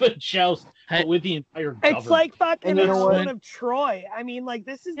of a joust, but with the entire government. It's like fucking the Sword of Troy. I mean, like,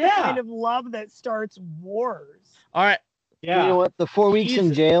 this is the kind of love that starts wars. All right. Yeah. You know what? The 4 weeks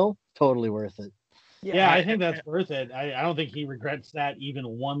in jail, totally worth it. Yeah, I think that's worth it. I don't think he regrets that even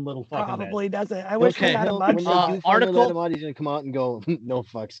one little fucking Probably bit. doesn't. I wish we had a much article. He's going to come out and go, no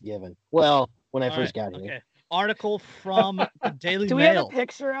fucks given. Well, when I first got here. Okay. Article from the Daily Mail. Do we have a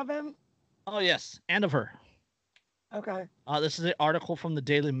picture of him? Oh, yes, and of her. Okay. This is an article from the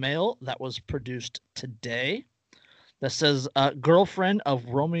Daily Mail that was produced today that says, girlfriend of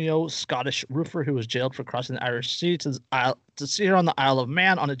Romeo Scottish roofer who was jailed for crossing the Irish Sea to see her on the Isle of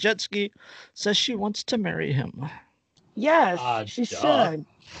Man on a jet ski says she wants to marry him. Yes, she duh. should.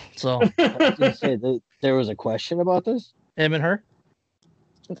 So, I was gonna say that there was a question about this. him and her?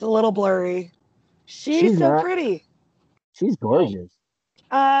 It's a little blurry. She's She's so not. pretty. She's gorgeous. He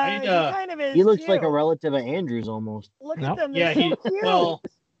kind of is. He looks too. like a relative of Andrew's almost. Look No. at them. Yeah, They're so cute. well,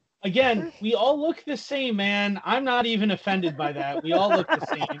 again, we all look the same, man. I'm not even offended by that. We all look the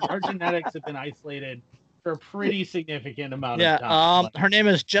same. Our genetics have been isolated for a pretty significant amount of time. Her name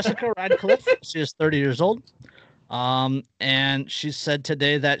is Jessica Radcliffe. She is 30 years old. And she said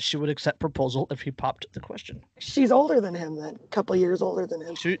today that she would accept proposal if he popped the question. She's older than him, then. A couple years older than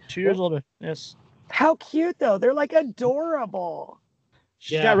him. 2 years older. Yes. How cute, though. They're like adorable.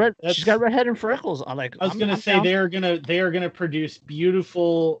 She's got red hair and freckles. I was gonna say they are gonna produce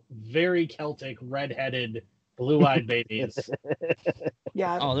beautiful, very Celtic, red-headed, blue-eyed babies.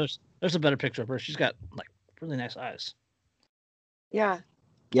 Yeah. Oh, there's a better picture of her. She's got like really nice eyes. Yeah.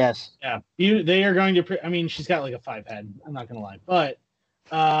 Yes. Yeah, they are going to. I mean, she's got like a 5 head. I'm not gonna lie, but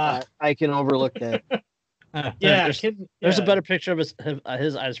I can overlook that. There's a better picture of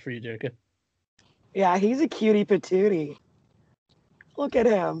his eyes for you, Derek. Yeah, he's a cutie patootie. Look at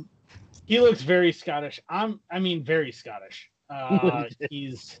him. He looks very Scottish. Very Scottish.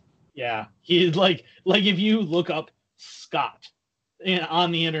 He's like if you look up Scott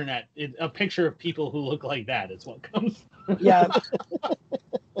on the internet, a picture of people who look like that is what comes. Yeah.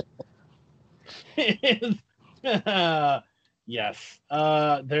 Yes.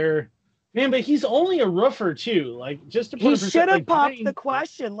 But he's only a roofer too. Like, just to put He should have popped the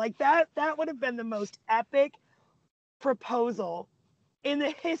question. Like that would have been the most epic proposal in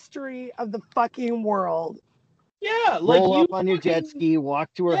the history of the fucking world. Yeah, like roll up on your jet ski, walk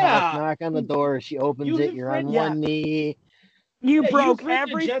to her house, knock on the door. She opens it. You're on one knee. You broke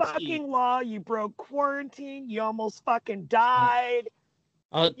every fucking law. You broke quarantine. You almost fucking died.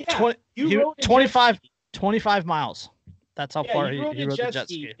 25 miles. That's how far he rode the jet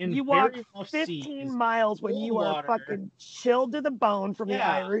ski. You walked 15 miles when you are fucking chilled to the bone from the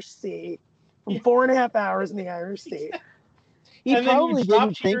Irish Sea. From 4.5 hours in the Irish Sea. He probably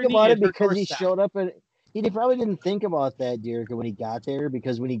didn't think about it because he showed up and he probably didn't think about that, Derek, when he got there,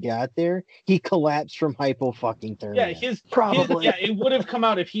 because when he got there, he collapsed from hypo-fucking-thermia. Yeah, it would have come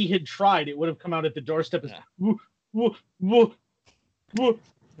out if he had tried. It would have come out at the doorstep as, I want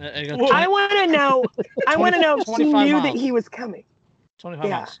to know if she knew that he was coming. 25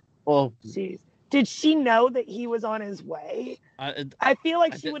 miles. Well, jeez. Did she know that he was on his way? I feel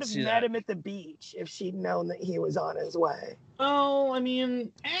like she would have met him at the beach if she'd known that he was on his way. Oh,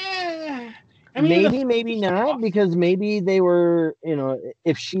 maybe not, because maybe they were,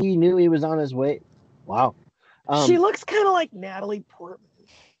 if she knew he was on his way. Wow. She looks kind of like Natalie Portman.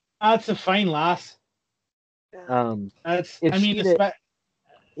 That's a fine lass.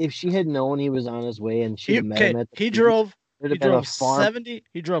 If she had known he was on his way and she met him at the beach,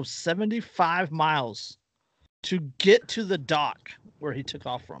 he drove 75 miles to get to the dock where he took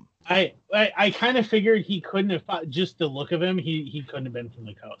off from. I kind of figured he couldn't have, just the look of him, he couldn't have been from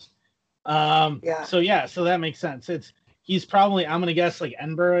the coast. So that makes sense. He's probably, I'm gonna guess, like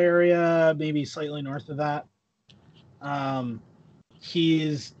Edinburgh area, maybe slightly north of that. So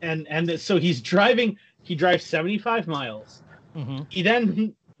he's driving. He drives 75 miles. Mm-hmm. He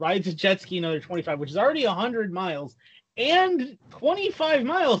then rides a jet ski another 25, which is already 100 miles, and 25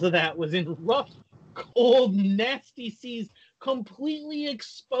 miles of that was in rough, cold, nasty seas, completely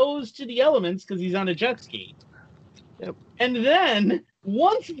exposed to the elements because he's on a jet ski. Yep. And then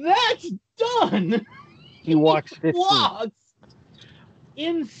once that's done, he walks 15.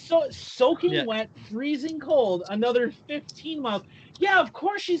 In soaking wet, freezing cold, another 15 miles. Yeah, of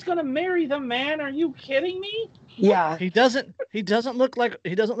course she's gonna marry the man. Are you kidding me? Yeah. He doesn't look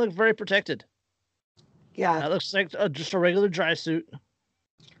very protected. Yeah. That looks like just a regular dry suit.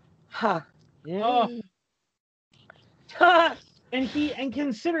 Huh. Yeah. And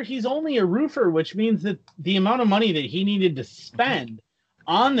consider he's only a roofer, which means that the amount of money that he needed to spend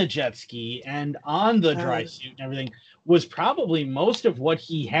on the jet ski and on the dry suit and everything was probably most of what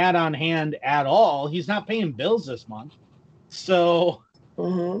he had on hand at all. He's not paying bills this month. So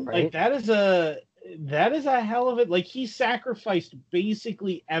like that is a hell of it. Like, he sacrificed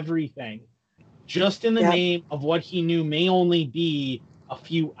basically everything just in the name of what he knew may only be a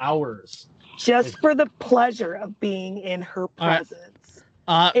few hours. Just for the pleasure of being in her presence.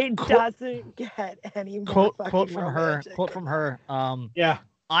 It doesn't get any more quote from romantic. her.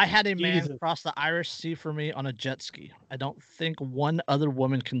 I had a man Jesus. cross the Irish Sea for me on a jet ski. I don't think one other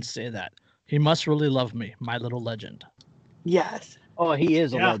woman can say that. He must really love me, my little legend. Yes. Oh, he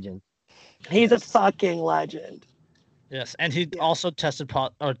is a Yeah. legend. He's a fucking legend. Yes, and he Yeah. also tested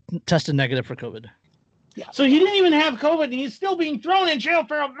negative for COVID. So he didn't even have COVID, and he's still being thrown in jail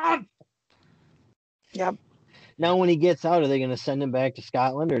for a month. Yep. Now, when he gets out, are they going to send him back to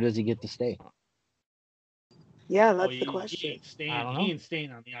Scotland, or does he get to stay? Yeah, Oh, that's he the question. I don't know. He ain't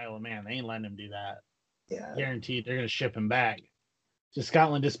staying on the Isle of Man. They ain't letting him do that. Yeah. Guaranteed, they're going to ship him back to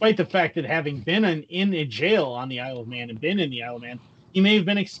Scotland, despite the fact that having been in a jail on the Isle of Man and been in the Isle of Man, he may have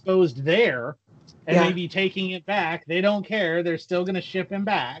been exposed there and Yeah. maybe taking it back. They don't care. They're still going to ship him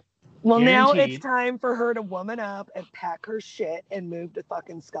back. Well, now Guaranteed. it's time for her to woman up and pack her shit and move to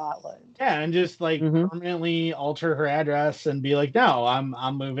fucking Scotland. Yeah, and just like Mhm. permanently alter her address and be like, no, I'm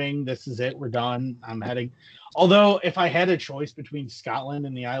moving. This is it. We're done. I'm heading. Although, if I had a choice between Scotland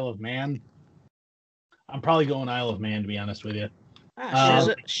and the Isle of Man, I'm probably going Isle of Man, to be honest with you.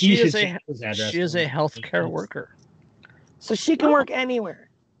 She is change his address a to- healthcare worker. So she can work anywhere.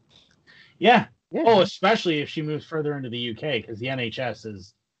 Yeah. Yeah. Oh, especially if she moves further into the UK, because the NHS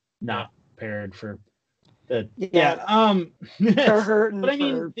is not prepared for the. Yeah. They're hurting but I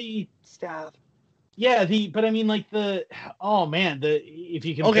mean for the. staff. Yeah, but I mean, like oh man, if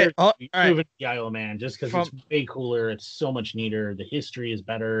you compare Okay, all right. moving to the Isle of Man, just because it's way cooler, it's so much neater, the history is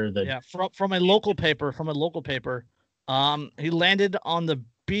better. From a local paper, he landed on the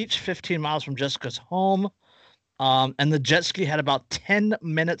beach 15 miles from Jessica's home, and the jet ski had about 10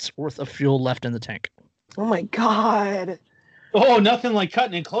 minutes worth of fuel left in the tank. Oh my god. Oh, nothing like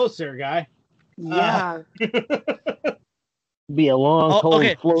cutting it close there, guy. Yeah. Be a long, cold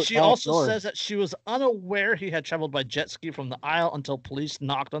float. She back also north. says that she was unaware he had traveled by jet ski from the Isle until police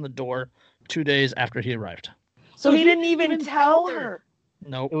knocked on the door 2 days after he arrived. So he didn't even tell her.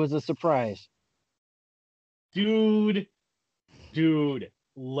 Nope. It was a surprise. Dude,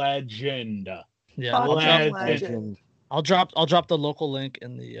 legend. Yeah, Fucking Legend. I'll drop the local link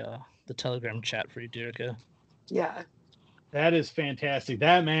in the Telegram chat for you, Derica. Yeah. That is fantastic.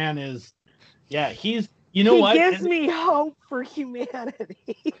 That man is, he's. You know he what? gives me hope for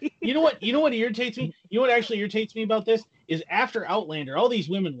humanity. You know what irritates me? You know what actually irritates me about this is after Outlander, all these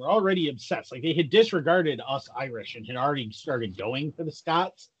women were already obsessed. Like they had disregarded us Irish and had already started going for the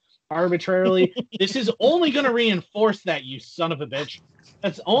Scots arbitrarily. This is only going to reinforce that, you son of a bitch.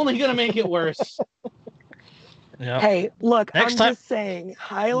 That's only going to make it worse. Yeah. Hey, look, Next I'm time- just saying,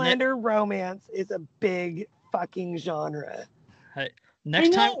 Highlander romance is a big fucking genre.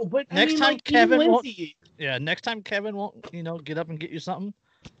 Next time Kevin won't. Lindsay, Yeah, next time Kevin won't, get up and get you something.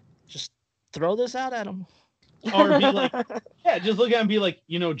 Just throw this out at him. or be like, just look at him and be like,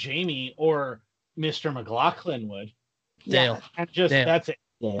 Jamie or Mr. McLaughlin would. Dale. And just Dale. that's it.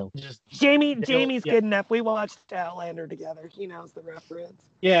 Dale. Just Jamie's yeah. good enough. We watched Outlander together. He knows the reference.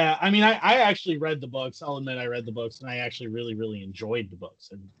 yeah. I mean, I actually read the books. I'll admit I read the books, and I actually really, really enjoyed the books,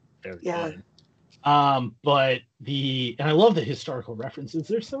 and they're good. But and I love the historical references.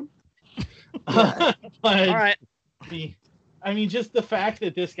 They're so. Yeah. But All right. I mean, just the fact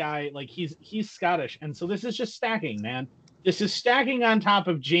that this guy, like, he's Scottish, and so this is just stacking, man. This is stacking on top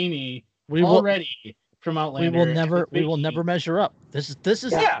of Jamie already from Outlander. We will never measure up. This is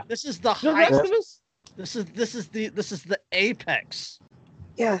the The height. rest of us. This is the apex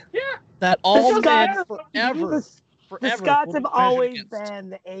Yeah. that all The men Scots- forever. The Scots will have be measured always against. been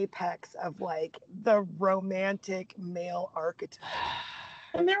the apex of like the romantic male archetype.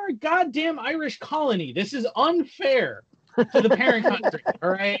 And they're a goddamn Irish colony. This is unfair to the parent country. All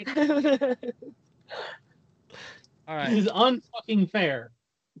right, All right. this is unfucking fair.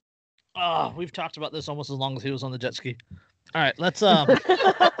 We've talked about this almost as long as he was on the jet ski. All right, let's But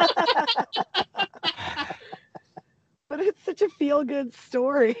it's such a feel-good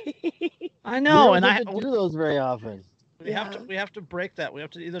story. I know, We and don't I get to do those very often. we have to break that. We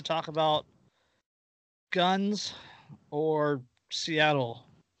have to either talk about guns or Seattle.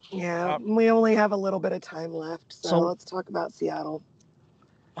 Yeah, we only have a little bit of time left, so So- let's talk about Seattle.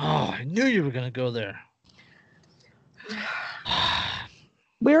 Oh, I knew you were gonna go there.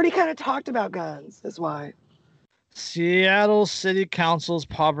 We already kind of talked about guns, is why. Seattle City Council's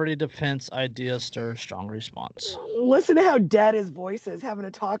poverty defense idea stirs strong response. Listen to how dead his voice is having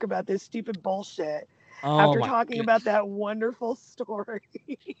to talk about this stupid bullshit after talking about that wonderful story.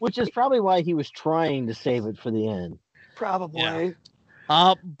 Which is probably why he was trying to save it for the end. Probably.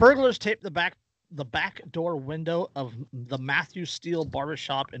 Yeah. Burglars taped the back door window of the Matthew Steele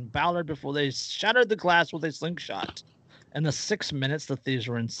barbershop in Ballard before they shattered the glass with a slingshot. In the 6 minutes the thieves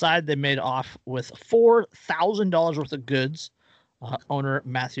were inside, they made off with $4,000 worth of goods, owner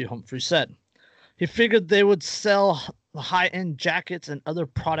Matthew Humphrey said. He figured they would sell high-end jackets and other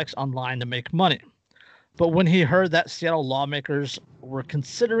products online to make money. But when he heard that Seattle lawmakers were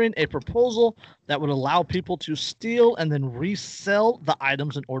considering a proposal that would allow people to steal and then resell the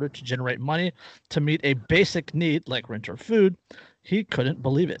items in order to generate money to meet a basic need like rent or food, he couldn't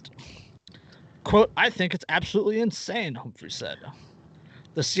believe it. Quote, "I think it's absolutely insane," Humphrey said.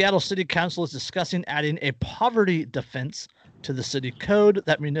 The Seattle City Council is discussing adding a poverty defense to the city code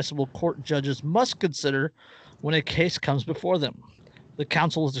that municipal court judges must consider when a case comes before them. The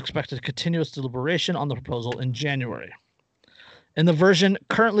council is expected to continue its deliberation on the proposal in January. In the version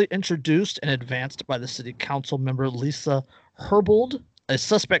currently introduced and advanced by the city council member Lisa Herbold, a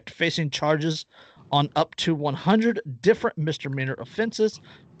suspect facing charges on up to 100 different misdemeanor offenses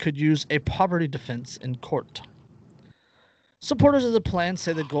could use a poverty defense in court. Supporters of the plan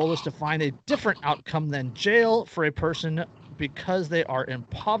say the goal is to find a different outcome than jail for a person because they are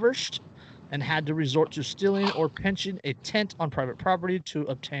impoverished and had to resort to stealing or pinching a tent on private property to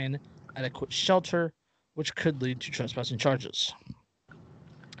obtain adequate shelter, which could lead to trespassing charges.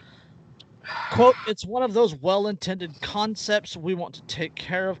 Quote, "It's one of those well-intended concepts. We want to take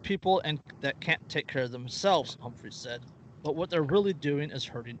care of people and that can't take care of themselves," Humphrey said. "But what they're really doing is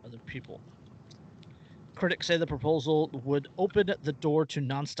hurting other people." Critics say the proposal would open the door to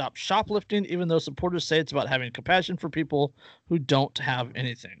nonstop shoplifting, even though supporters say it's about having compassion for people who don't have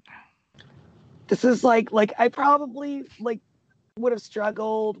anything. This is like I probably would have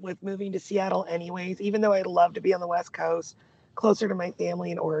struggled with moving to Seattle anyways, even though I'd love to be on the West Coast, closer to my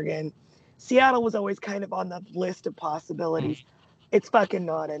family in Oregon. Seattle was always kind of on the list of possibilities. It's fucking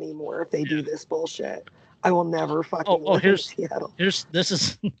not anymore if they do this bullshit. I will never fucking live in Seattle. This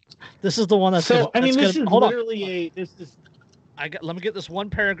is the one that's so. Gonna, I mean, this is gonna, literally let me get this one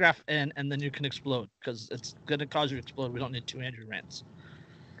paragraph in, and then you can explode because it's gonna cause you to explode. We don't need two Andrew rants.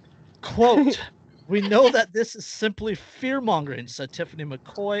 Quote, "We know that this is simply fear-mongering," said Tiffany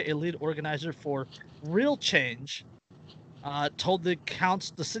McCoy, a lead organizer for Real Change, told the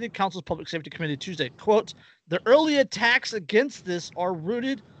City Council's Public Safety Committee Tuesday, quote, "The early attacks against this are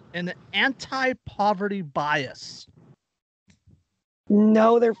rooted in an anti-poverty bias."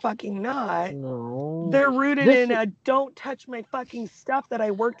 No, they're fucking not. No. They're rooted in a don't touch my fucking stuff that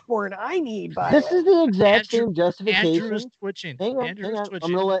I worked for and I need bias. This is the exact same justification. Andrew is twitching. Hang on. I'm going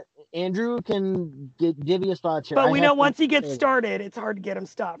to let Andrew give you his thoughts here. But we know once he gets started, it's hard to get him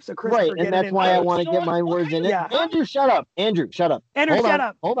stopped. So Chris, right, and that's why I want to get my words in it. Yeah. Andrew, shut up. Andrew, shut up.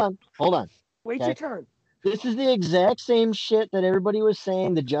 Hold on. Wait your turn. This is the exact same shit that everybody was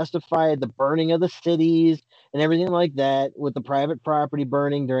saying to justify the burning of the cities and everything like that, with the private property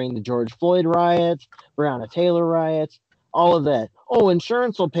burning during the George Floyd riots, Breonna Taylor riots, all of that. Oh,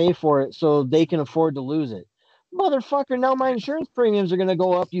 insurance will pay for it so they can afford to lose it. Motherfucker, now my insurance premiums are going to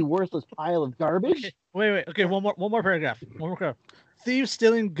go up, you worthless pile of garbage. Wait. Okay, one more paragraph. Thieves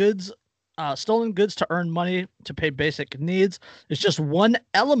stealing goods, stolen goods to earn money to pay basic needs is just one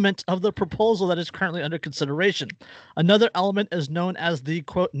element of the proposal that is currently under consideration. Another element is known as the,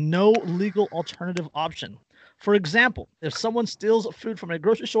 quote, "no legal alternative option." For example, if someone steals food from a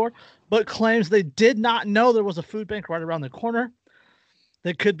grocery store but claims they did not know there was a food bank right around the corner,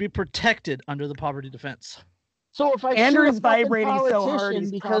 they could be protected under the poverty defense. So if I Andrew's vibrating so hard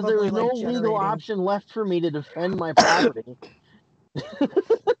he's because there was no legal option left for me to defend my property.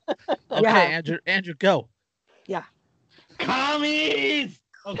 Okay, Andrew, go. Yeah. Commies!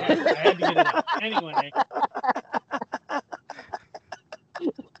 Okay, I had to get it out. Anyway.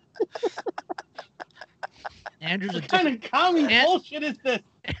 Andrew's what kind of commie bullshit is this?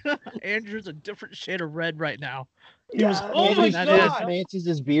 Andrew's a different shade of red right now. Oh my God! Matches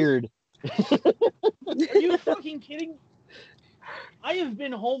his beard. Are you fucking kidding? I have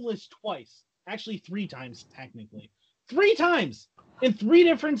been homeless twice. Actually, 3 times, technically. 3 times! In 3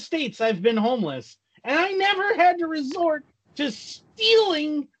 different states I've been homeless. And I never had to resort to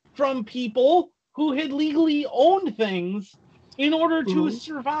stealing from people who had legally owned things in order to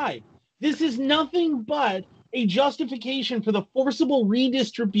survive. This is nothing but a justification for the forcible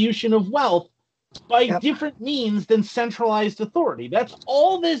redistribution of wealth by different means than centralized authority. That's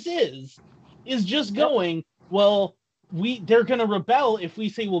all this is just going, well, they're going to rebel if we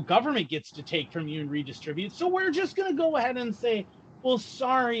say, well, government gets to take from you and redistribute. So we're just going to go ahead and say, well,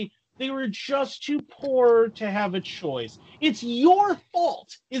 sorry, they were just too poor to have a choice. It's your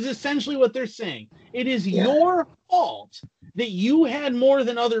fault, is essentially what they're saying. It is your fault that you had more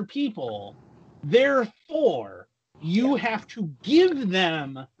than other people. Therefore, you have to give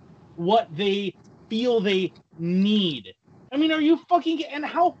them what they feel they need. I mean, are you fucking? And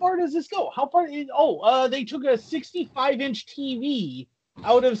how far does this go? How far? They took a 65-inch TV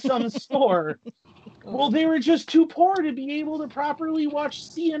out of some store. Well, they were just too poor to be able to properly watch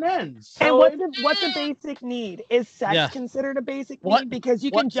CNN. So And what's a basic need? Is sex considered a basic need? Because you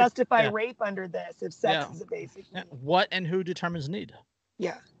can justify rape under this if sex is a basic need. What and who determines need?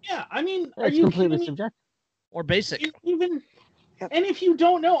 Yeah. Yeah, I mean, It's completely subjective. Or basic. And if you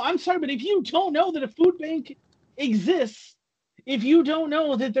don't know, I'm sorry, but if you don't know that a food bank exists, if you don't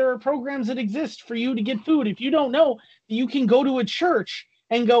know that there are programs that exist for you to get food, if you don't know that you can go to a church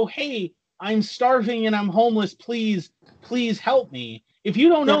and go, hey, I'm starving and I'm homeless, please help me. If you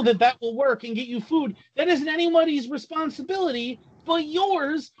don't know that will work and get you food, that isn't anybody's responsibility but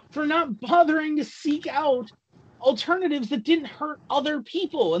yours for not bothering to seek out alternatives that didn't hurt other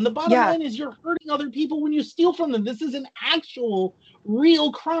people. And the bottom line is you're hurting other people when you steal from them. This is an actual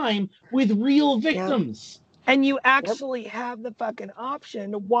real crime with real victims. And you actually have the fucking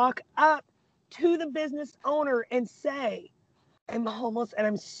option to walk up to the business owner and say, I'm homeless and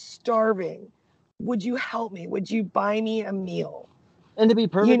I'm starving. Would you help me? Would you buy me a meal? And to be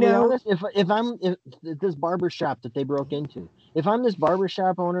perfectly honest, if this barber shop that they broke into, if I'm this barber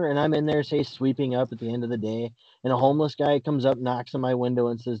shop owner and I'm in there, say, sweeping up at the end of the day, and a homeless guy comes up, knocks on my window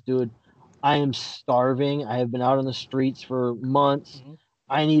and says, dude, I am starving. I have been out on the streets for months. Mm-hmm.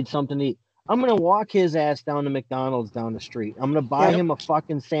 I need something to eat. I'm going to walk his ass down to McDonald's down the street. I'm going to buy him a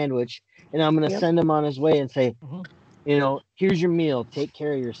fucking sandwich, and I'm going to send him on his way and say, here's your meal. Take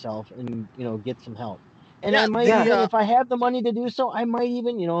care of yourself and, get some help. And I might even, if I have the money to do so, I might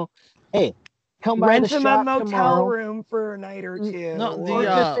even, hey, come by the shop rent him a motel tomorrow. room for a night or two. Or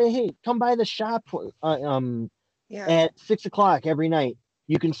just say, hey, come by the shop at 6 o'clock every night.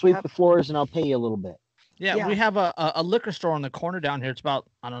 You can sweep the floors and I'll pay you a little bit. Yeah, we have a liquor store on the corner down here. It's about,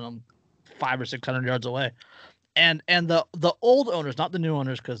 500 or 600 yards away. And the old owners, not the new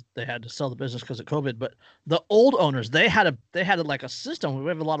owners, because they had to sell the business because of COVID, but the old owners, they had like a system. We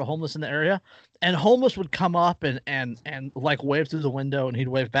have a lot of homeless in the area, and homeless would come up and like wave through the window, and he'd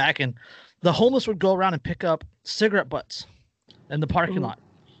wave back, and the homeless would go around and pick up cigarette butts in the parking lot.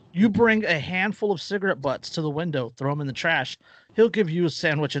 You bring a handful of cigarette butts to the window, throw them in the trash. He'll give you a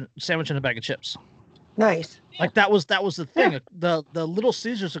sandwich and a bag of chips. Nice. Like that was the thing. The Little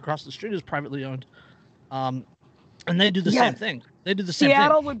Caesars across the street is privately owned. And they do the same thing. They do the same thing.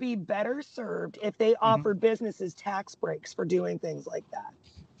 Seattle would be better served if they offered businesses tax breaks for doing things like that.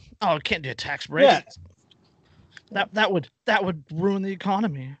 Oh, it can't do a tax break. Yeah. That would ruin the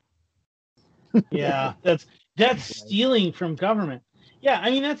economy. Yeah, that's stealing from government. Yeah,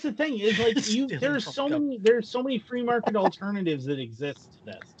 I mean that's the thing is like there's so many free market alternatives that exist to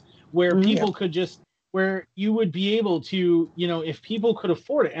this, where people could just where you would be able to if people could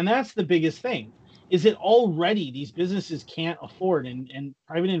afford it, and that's the biggest thing. Is it already these businesses can't afford and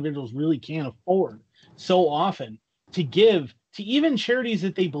private individuals really can't afford so often to give to even charities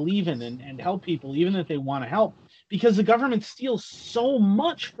that they believe in and help people, even that they want to help, because the government steals so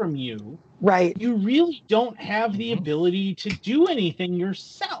much from you. Right. You really don't have the ability to do anything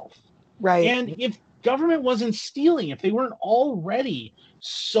yourself. Right. And if government wasn't stealing, if they weren't already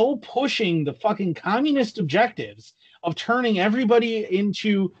so pushing the fucking communist objectives of turning everybody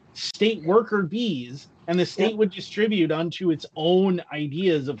into state worker bees, and the state would distribute onto its own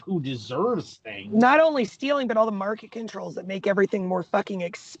ideas of who deserves things. Not only stealing, but all the market controls that make everything more fucking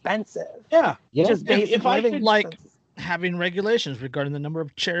expensive. Yeah. Just basic if I could like having regulations regarding the number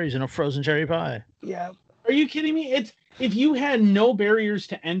of cherries in a frozen cherry pie. Yeah. Are you kidding me? It's if you had no barriers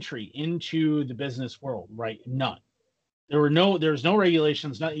to entry into the business world, right? None. There's no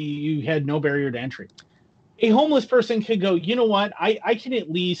regulations. You had no barrier to entry. A homeless person could go, you know what? I can at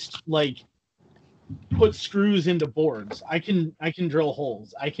least like put screws into boards. I can drill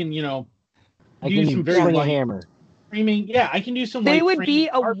holes. I can do some very a hammer. Framing. Yeah, I can do some. They would be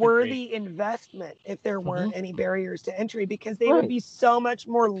a worthy investment if there weren't any barriers to entry, because they would be so much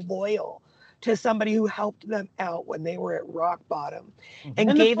more loyal to somebody who helped them out when they were at rock bottom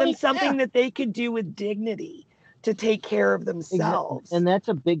and gave them something that they could do with dignity to take care of themselves. Exactly. And that's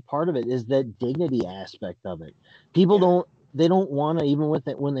a big part of it, is that dignity aspect of it. People don't want to, even with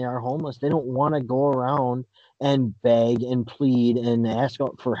it when they are homeless, they don't want to go around and beg and plead and ask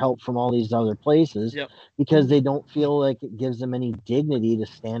for help from all these other places because they don't feel like it gives them any dignity to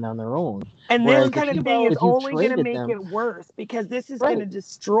stand on their own. And this kind of thing is only going to make it worse, because this is going to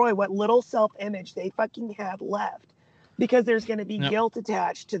destroy what little self-image they fucking have left, because there's going to be guilt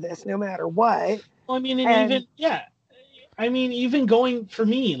attached to this no matter what. I mean, even going for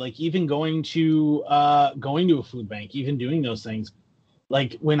me, like even going to a food bank, even doing those things,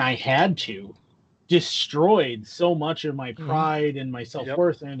 like when I had to destroyed so much of my pride and my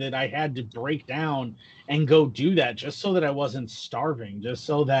self-worth, and that I had to break down and go do that just so that I wasn't starving, just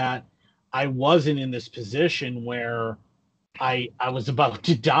so that I wasn't in this position where I was about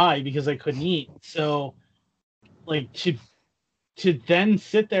to die because I couldn't eat. So like to then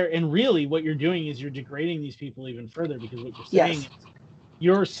sit there and really what you're doing is you're degrading these people even further, because what you're saying is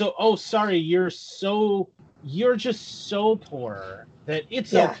you're just so poor that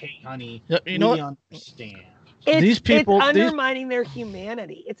it's okay, honey. You know we what? understand. It's undermining their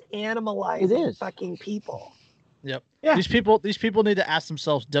humanity. It's animalizing It is. fucking people. Yep. Yeah. These people need to ask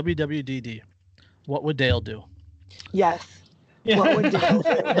themselves, WWDD, what would Dale do? Yes. Yeah. What would Dale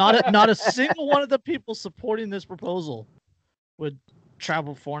do? Not a single one of the people supporting this proposal would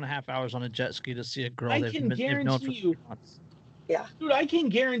travel 4.5 hours on a jet ski to see a girl they've known for 3 months. Yeah. Dude, I can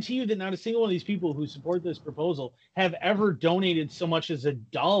guarantee you that not a single one of these people who support this proposal have ever donated so much as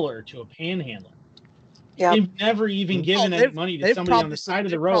 $1 to a panhandler. Yeah. They've never even given any money to somebody on the side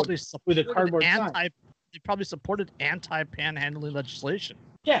of the road with a cardboard sign. They probably supported anti-panhandling legislation.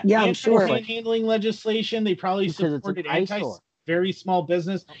 Yeah, I'm sure. Panhandling legislation. They probably supported very small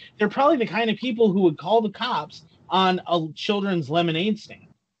business. They're probably the kind of people who would call the cops on a children's lemonade stand.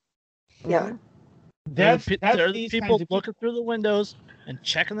 Yeah. That's these people looking through the windows and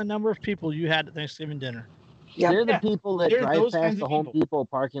checking the number of people you had at Thanksgiving dinner. Yep. They're the people that drive past the Home people. Depot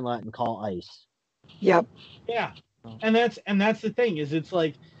parking lot and call ICE. Yep. Yeah. And that's the thing, is it's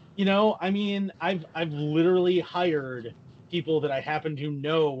like, you know, I mean, I've literally hired people that I happen to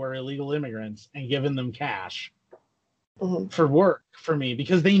know were illegal immigrants and given them cash for work for me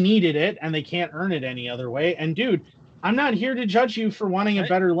because they needed it and they can't earn it any other way. And dude, I'm not here to judge you for wanting a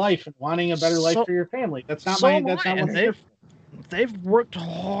better life and wanting a better life for your family. That's not what I'm here for. They've worked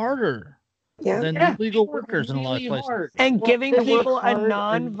harder than illegal workers in a lot of places. And giving people a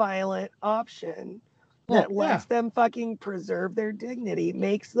non-violent option that lets them fucking preserve their dignity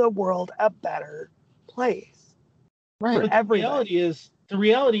makes the world a better place. Right. For everybody. The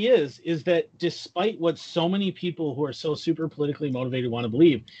reality is that despite what so many people who are so super politically motivated want to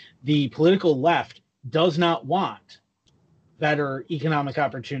believe, the political left does not want better economic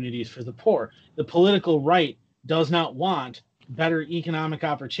opportunities for the poor. The political right does not want better economic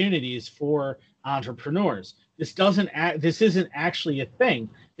opportunities for entrepreneurs. This isn't actually a thing.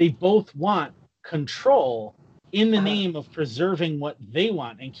 They both want control in the name of preserving what they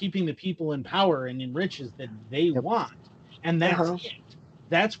want and keeping the people in power and in riches that they want. And that's it.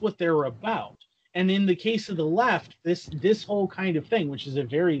 That's what they're about. And in the case of the left, this whole kind of thing, which is a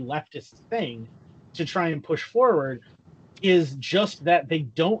very leftist thing to try and push forward, is just that they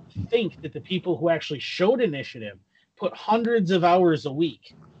don't think that the people who actually showed initiative put hundreds of hours a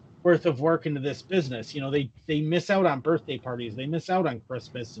week worth of work into this business. You know, they miss out on birthday parties, they miss out on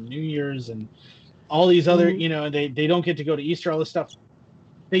Christmas and New Year's and all these other, you know, they don't get to go to Easter, all this stuff.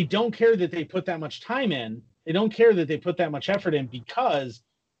 They don't care that they put that much time in. They don't care that they put that much effort in because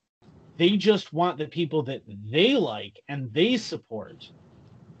they just want the people that they like and they support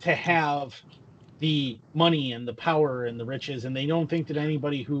to have the money and the power and the riches, and they don't think that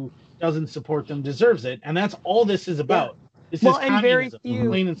anybody who doesn't support them deserves it. And that's all this is about. This is communism,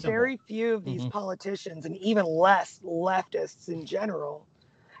 plain and simple. Very few of these politicians, and even less leftists in general,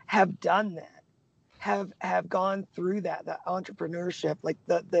 have done that. Have gone through that entrepreneurship, like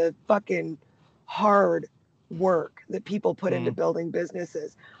the fucking hard work that people put into building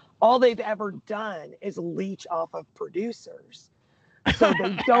businesses. All they've ever done is leech off of producers. So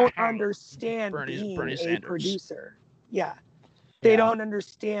they don't understand being a producer. Yeah. They don't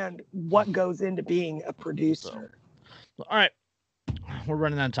understand what goes into being a producer. So, all right. We're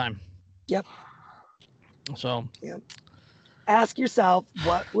running out of time. Yep. So ask yourself,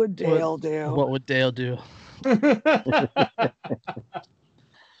 what would Dale do? What would Dale do?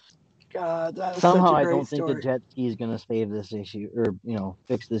 God, that was somehow such a I great don't story. think the jet ski is going to save this issue or, you know,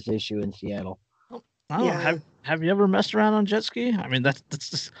 fix this issue in Seattle. Have you ever messed around on jet ski? I mean, that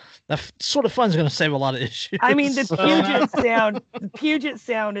sort of fun is going to save a lot of issues. I mean, the Puget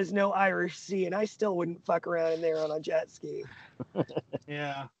Sound is no Irish Sea, and I still wouldn't fuck around in there on a jet ski.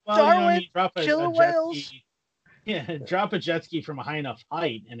 Yeah. Well, Darwin, drop killer a jet whales. ski. Yeah, drop a jet ski from a high enough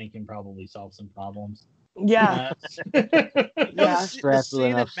height, and it can probably solve some problems. Yeah. The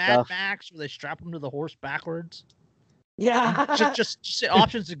scene in Mad Max where they strap them to the horse backwards. Yeah. Just say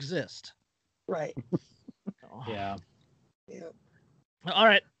options exist. Right. Yeah. All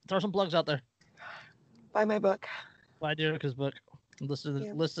right. Throw some plugs out there. Buy my book. Buy Derica's book.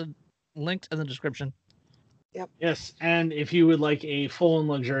 Listed, linked in the description. Yep. Yes, and if you would like a full and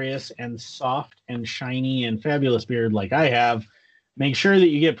luxurious and soft and shiny and fabulous beard like I have, Make sure that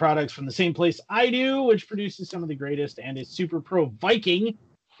you get products from the same place I do, which produces some of the greatest and is Super Pro Viking,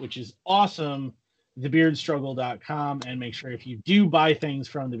 which is awesome, thebeardstruggle.com. And make sure if you do buy things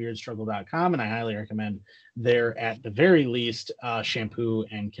from thebeardstruggle.com, and I highly recommend there at the very least shampoo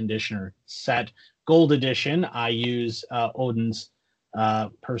and conditioner set, gold edition. I use Odin's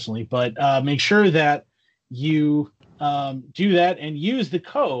personally, but make sure that you do that and use the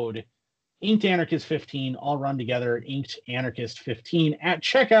code Inked Anarchist 15, all run together, Inked Anarchist 15 at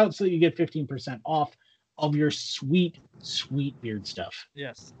checkout, so that you get 15% off of your sweet beard stuff.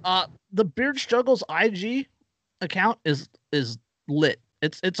 Yes. The Beard Struggles IG account is lit.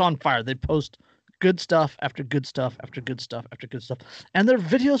 It's on fire. They post good stuff after good stuff after good stuff after good stuff, and their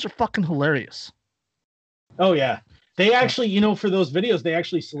videos are fucking hilarious. Oh yeah, they actually, for those videos, they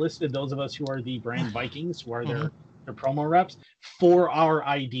actually solicited those of us who are the brand Vikings, who are their promo reps, for our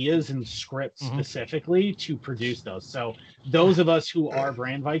ideas and scripts specifically to produce those. So those of us who are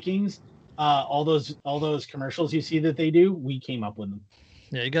brand Vikings, all those commercials you see that they do, we came up with them.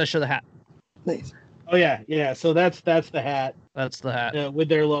 Yeah, you gotta show the hat. Nice. Oh yeah. So that's the hat. That's the hat. With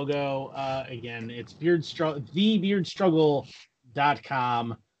their logo. Again, it's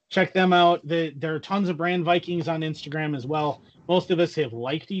thebeardstruggle.com. Check them out. There are tons of brand Vikings on Instagram as well. Most of us have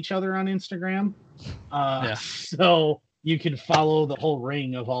liked each other on Instagram. So you can follow the whole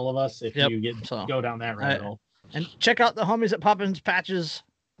ring of all of us if you go down that rabbit hole. And check out the homies at Poppins Patches.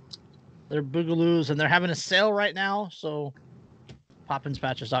 They're boogaloos, and they're having a sale right now. So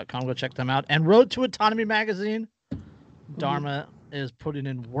poppinspatches.com, go check them out. And Road to Autonomy magazine. Dharma is putting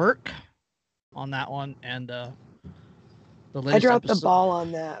in work on that one, and the latest I dropped the ball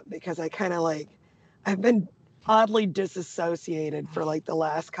on that because I kind of I've been oddly disassociated for the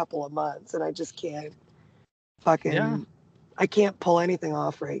last couple of months, and I just can't I can't pull anything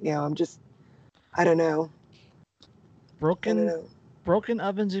off right now. I don't know. Broken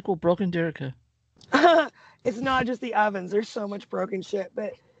ovens equal broken Derica. It's not just the ovens. There's so much broken shit,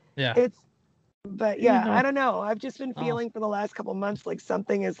 but I don't know. I've just been feeling for the last couple of months like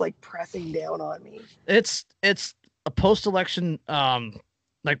something is pressing down on me. It's a post-election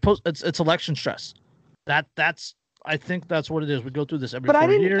it's election stress. I think that's what it is. We go through this every 4 years. But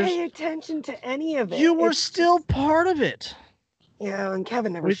I didn't pay attention to any of it. You were still part of it. Yeah, and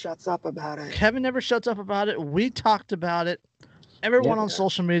Kevin never shuts up about it. Kevin never shuts up about it. We talked about it. Everyone on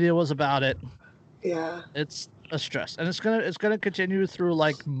social media was about it. Yeah. It's a stress. And it's gonna continue through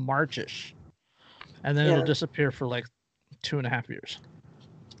March-ish. And then it'll disappear for 2.5 years.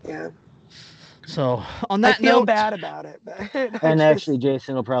 Yeah. So on that I feel note, bad about it, but and actually,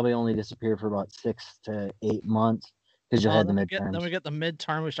 Jason will probably only disappear for about 6 to 8 months because you'll have the midterms. Then we get the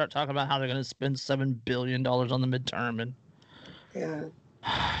midterm. We start talking about how they're going to spend $7 billion on the midterm, and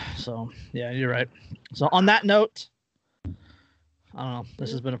so you're right. So on that note, I don't know. This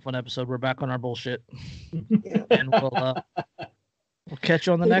has been a fun episode. We're back on our bullshit, and we'll catch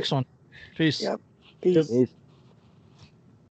you on the next one. Peace. Yep. Peace.